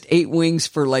 We just ate wings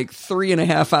for like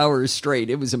 3.5 hours straight.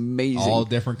 It was amazing. All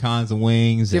different kinds of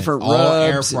wings, different all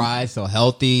rubs, air fried, so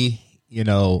healthy.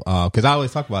 Because I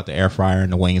always talk about the air fryer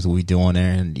and the wings we do on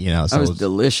there, and so it was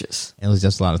delicious. It was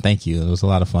just a lot of thank you. It was a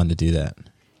lot of fun to do that.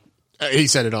 He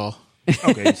said it all.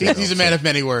 Okay, he's a man of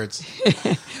many words.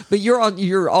 But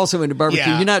you're also into barbecue.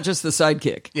 Yeah. You're not just the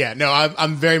sidekick. Yeah, no,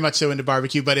 I'm very much so into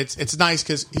barbecue, but it's nice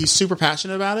because he's super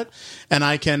passionate about it, and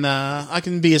I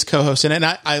can be his co-host in it.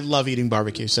 And I love eating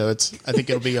barbecue, so I think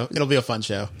it'll be a fun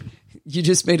show. You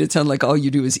just made it sound like all you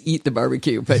do is eat the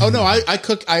barbecue. But oh no, I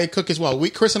cook as well.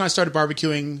 Chris and I started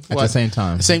barbecuing at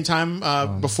the same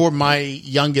time. Before my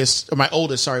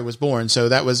oldest was born. So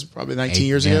that was probably 19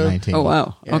 years ago. 19. Oh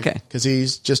wow, yeah, okay. Because he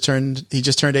just turned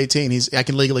 18. I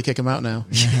can legally kick him out now.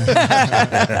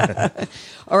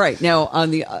 All right, now on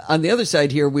the other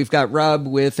side here, we've got Rob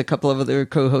with a couple of other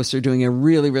co-hosts are doing a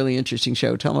really, really interesting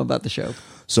show. Tell them about the show.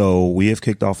 So we have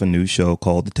kicked off a new show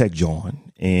called The Tech Jawn,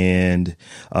 and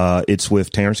it's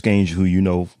with Terrence Gaines, who you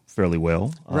know fairly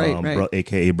well, right.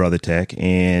 aka Brother Tech,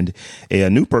 and a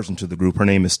new person to the group. Her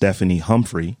name is Stephanie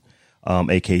Humphrey,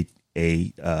 aka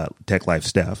Tech Life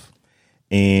Steph.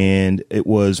 And it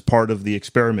was part of the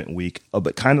experiment week,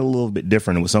 but kind of a little bit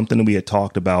different. It was something that we had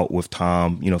talked about with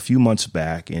Tom, a few months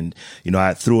back. And,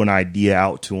 I threw an idea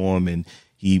out to him, and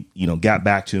he, got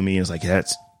back to me and was like,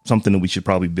 that's something that we should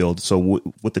probably build. So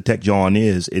what the Tech Jawn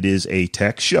is, it is a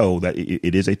tech show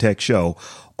it is a tech show.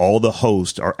 All the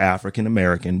hosts are African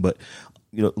American, but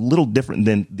a little different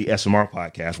than the SMR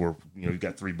podcast where, you've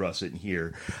got three brothers sitting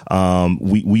here.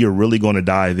 We are really going to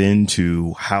dive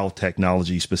into how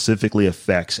technology specifically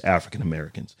affects African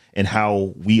Americans and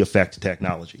how we affect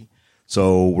technology.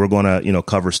 So we're going to,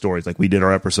 cover stories like we did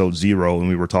our episode 0 and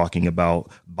we were talking about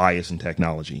bias in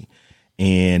technology.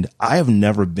 And I have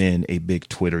never been a big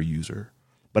Twitter user,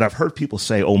 but I've heard people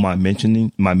say, oh, my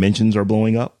mentions are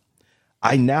blowing up.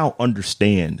 I now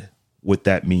understand what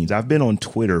that means. I've been on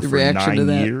Twitter for 9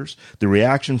 years. The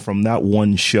reaction from that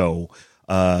one show,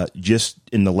 just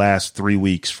in the last 3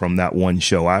 weeks from that one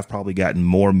show, I've probably gotten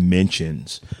more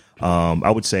mentions. I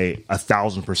would say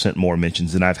 1,000% more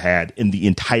mentions than I've had in the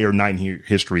entire 9-year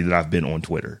history that I've been on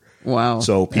Twitter. Wow.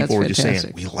 So people were just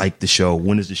saying, we like the show.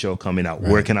 When is the show coming out?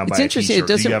 Right. Where can I buy a t-shirt?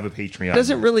 Do you have a Patreon? It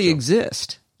doesn't really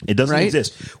exist. It doesn't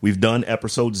exist. We've done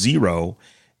episode 0,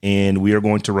 and we are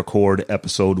going to record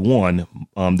episode 1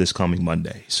 this coming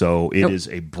Monday. So it is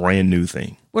a brand new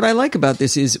thing. What I like about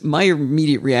this is my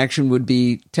immediate reaction would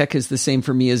be tech is the same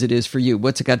for me as it is for you.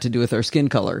 What's it got to do with our skin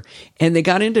color? And they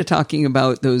got into talking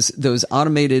about those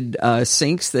automated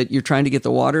sinks that you're trying to get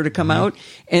the water to come out.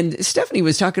 And Stephanie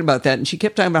was talking about that, and she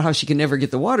kept talking about how she can never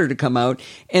get the water to come out.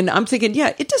 And I'm thinking,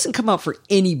 yeah, it doesn't come out for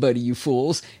anybody, you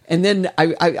fools. And then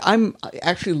I'm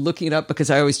actually looking it up because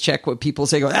I always check what people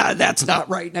say, that's not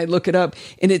right. And I look it up,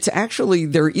 and it's actually,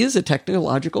 there is a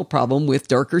technological problem with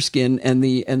darker skin and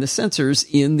the sensors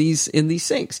in these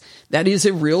sinks. That is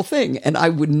a real thing, and I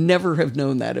would never have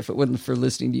known that if it wasn't for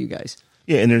listening to you guys.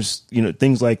 Yeah, and there's,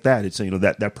 things like that. It's,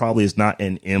 that probably is not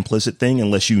an implicit thing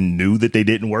unless you knew that they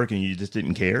didn't work and you just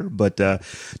didn't care. But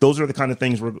those are the kind of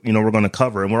things we're going to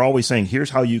cover. And we're always saying, here's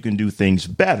how you can do things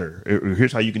better. Or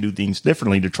here's how you can do things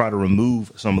differently to try to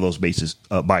remove some of those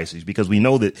biases, because we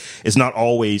know that it's not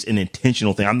always an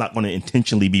intentional thing. I'm not going to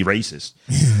intentionally be racist,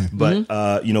 but,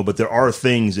 but there are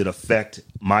things that affect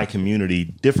my community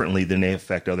differently than they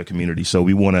affect other communities. So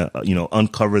we want to,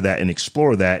 uncover that and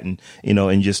explore that and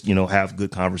just, have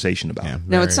good conversation about it.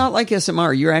 Now, it's not like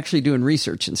SMR. You're actually doing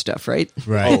research and stuff, right?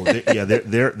 Right. Oh,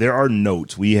 there are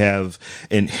notes we have.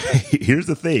 And here's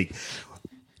the thing.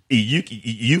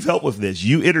 You've helped with this.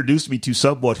 You introduced me to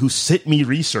someone who sent me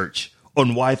research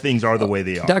on why things are the way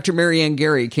they are. Dr. Marianne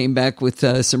Gary came back with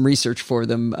some research for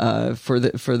them for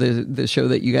the show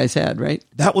that you guys had, right?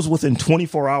 That was within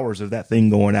 24 hours of that thing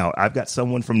going out. I've got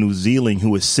someone from New Zealand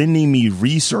who is sending me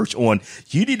research on,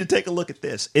 you need to take a look at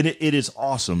this. And it is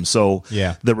awesome. So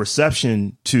the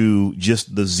reception to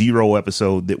just the 0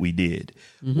 episode that we did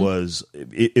was,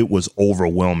 it was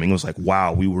overwhelming. It was like,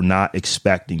 wow, we were not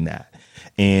expecting that.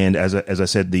 And as I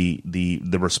said,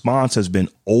 the response has been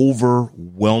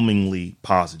overwhelmingly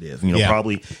positive.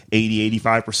 Probably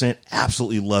 80-85%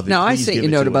 absolutely love it. Now, I sent you a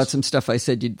note about some stuff I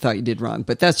said you thought you did wrong,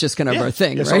 but that's just kind of our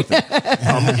thing, right?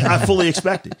 I fully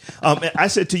expect it. I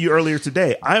said to you earlier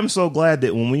today, I am so glad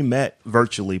that when we met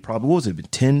virtually, probably, what was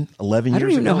it, 10, 11 years ago? I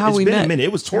don't even know how we met. It's been a minute.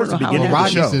 It was towards the beginning of the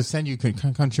Rod show. used to send you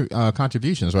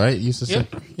contributions, right? Used to send,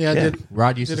 I did.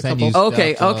 Rod used to send you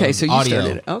Okay, so you audio.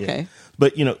 started it. Okay. Yeah.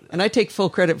 But, and I take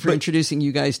full credit for introducing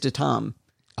you guys to Tom.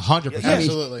 100%.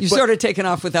 Absolutely. You started taking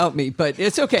off without me, but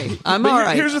it's okay. I'm all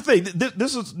right. Here's the thing.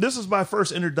 This is my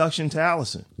first introduction to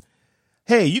Allison.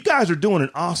 Hey, you guys are doing an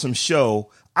awesome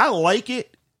show. I like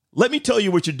it. Let me tell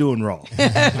you what you're doing wrong.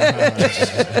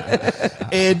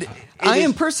 And I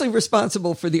am personally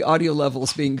responsible for the audio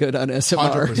levels being good on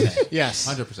SMR. 100%. Yes.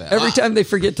 100%. Every time they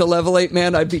forget to level 8,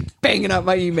 man, I'd be banging out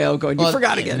my email going, you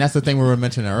forgot again. And that's the thing we were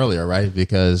mentioning earlier, right?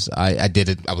 Because I did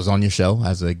it. I was on your show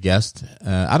as a guest.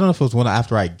 I don't know if it was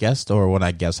after I guest or when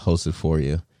I guest hosted for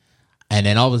you. And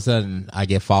then all of a sudden I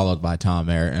get followed by Tom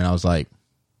Merritt, and I was like,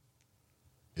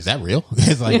 is that real?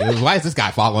 It's like, why is this guy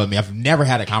following me? I've never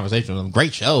had a conversation with him.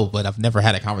 Great show, but I've never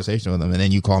had a conversation with him. And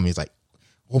then you call me. He's like,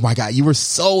 oh my God, you were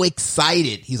so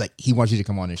excited. He's like, he wants you to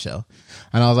come on his show.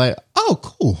 And I was like, oh,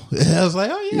 cool. And I was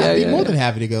like, oh yeah, I'd be more than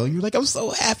happy to go. And you're like, I'm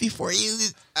so happy for you.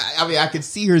 I mean, I could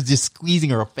see her just squeezing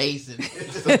her face and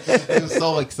it was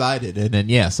so excited. And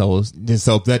then,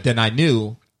 so then I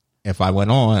knew if I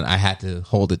went on, I had to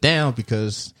hold it down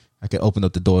because I could open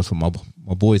up the doors for my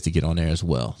boys to get on there as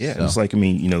well. Yeah. So. It's like, I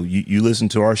mean, you listen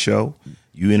to our show.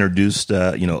 You introduced,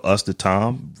 us to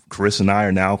Tom. Chris and I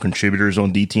are now contributors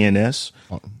on DTNS.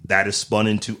 That is spun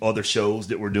into other shows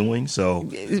that we're doing. So,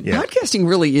 podcasting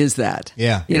really is that.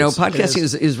 Yeah,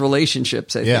 podcasting is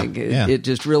relationships. I think it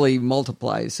just really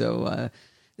multiplies. So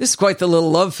this is quite the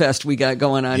little love fest we got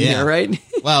going on here, right?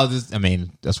 Well,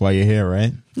 that's why you're here,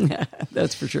 right? Yeah,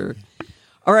 that's for sure.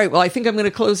 All right. Well, I think I'm going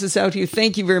to close this out here.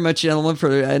 Thank you very much, gentlemen,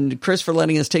 and Chris for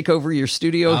letting us take over your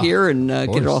studio here and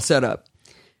get it all set up.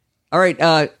 All right.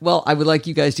 Well, I would like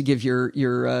you guys to give your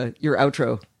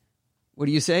outro. What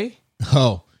do you say?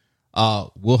 Oh,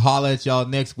 we'll holler at y'all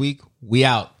next week. We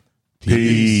out.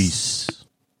 Peace.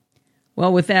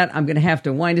 Well, with that, I'm going to have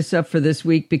to wind us up for this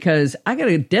week because I got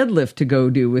a deadlift to go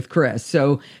do with Chris.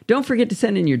 So don't forget to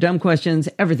send in your dumb questions.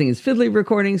 Everything is Fiddly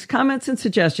Recordings, comments, and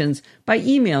suggestions by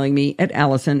emailing me at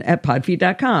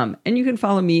allison@podfeet.com. And you can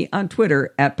follow me on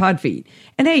Twitter @podfeet.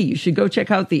 And hey, you should go check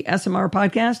out the SMR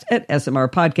podcast at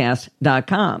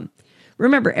smrpodcast.com.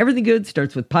 Remember, everything good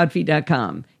starts with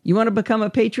podfeet.com. You want to become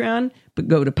a Patreon? But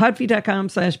go to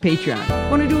podfeet.com/Patreon.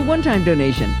 Want to do a one-time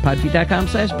donation?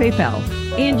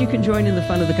 Podfeet.com/PayPal. And you can join in the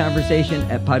fun of the conversation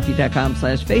at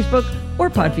podfeet.com/Facebook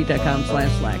or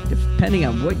podfeet.com/Slack, depending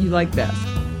on what you like best.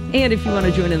 And if you want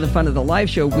to join in the fun of the live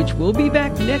show, which will be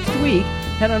back next week,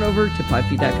 head on over to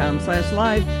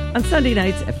podfeet.com/live on Sunday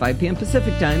nights at 5 p.m.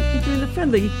 Pacific time and join the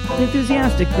friendly and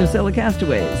enthusiastic Nocella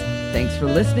Castaways. Thanks for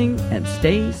listening and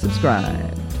stay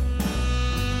subscribed.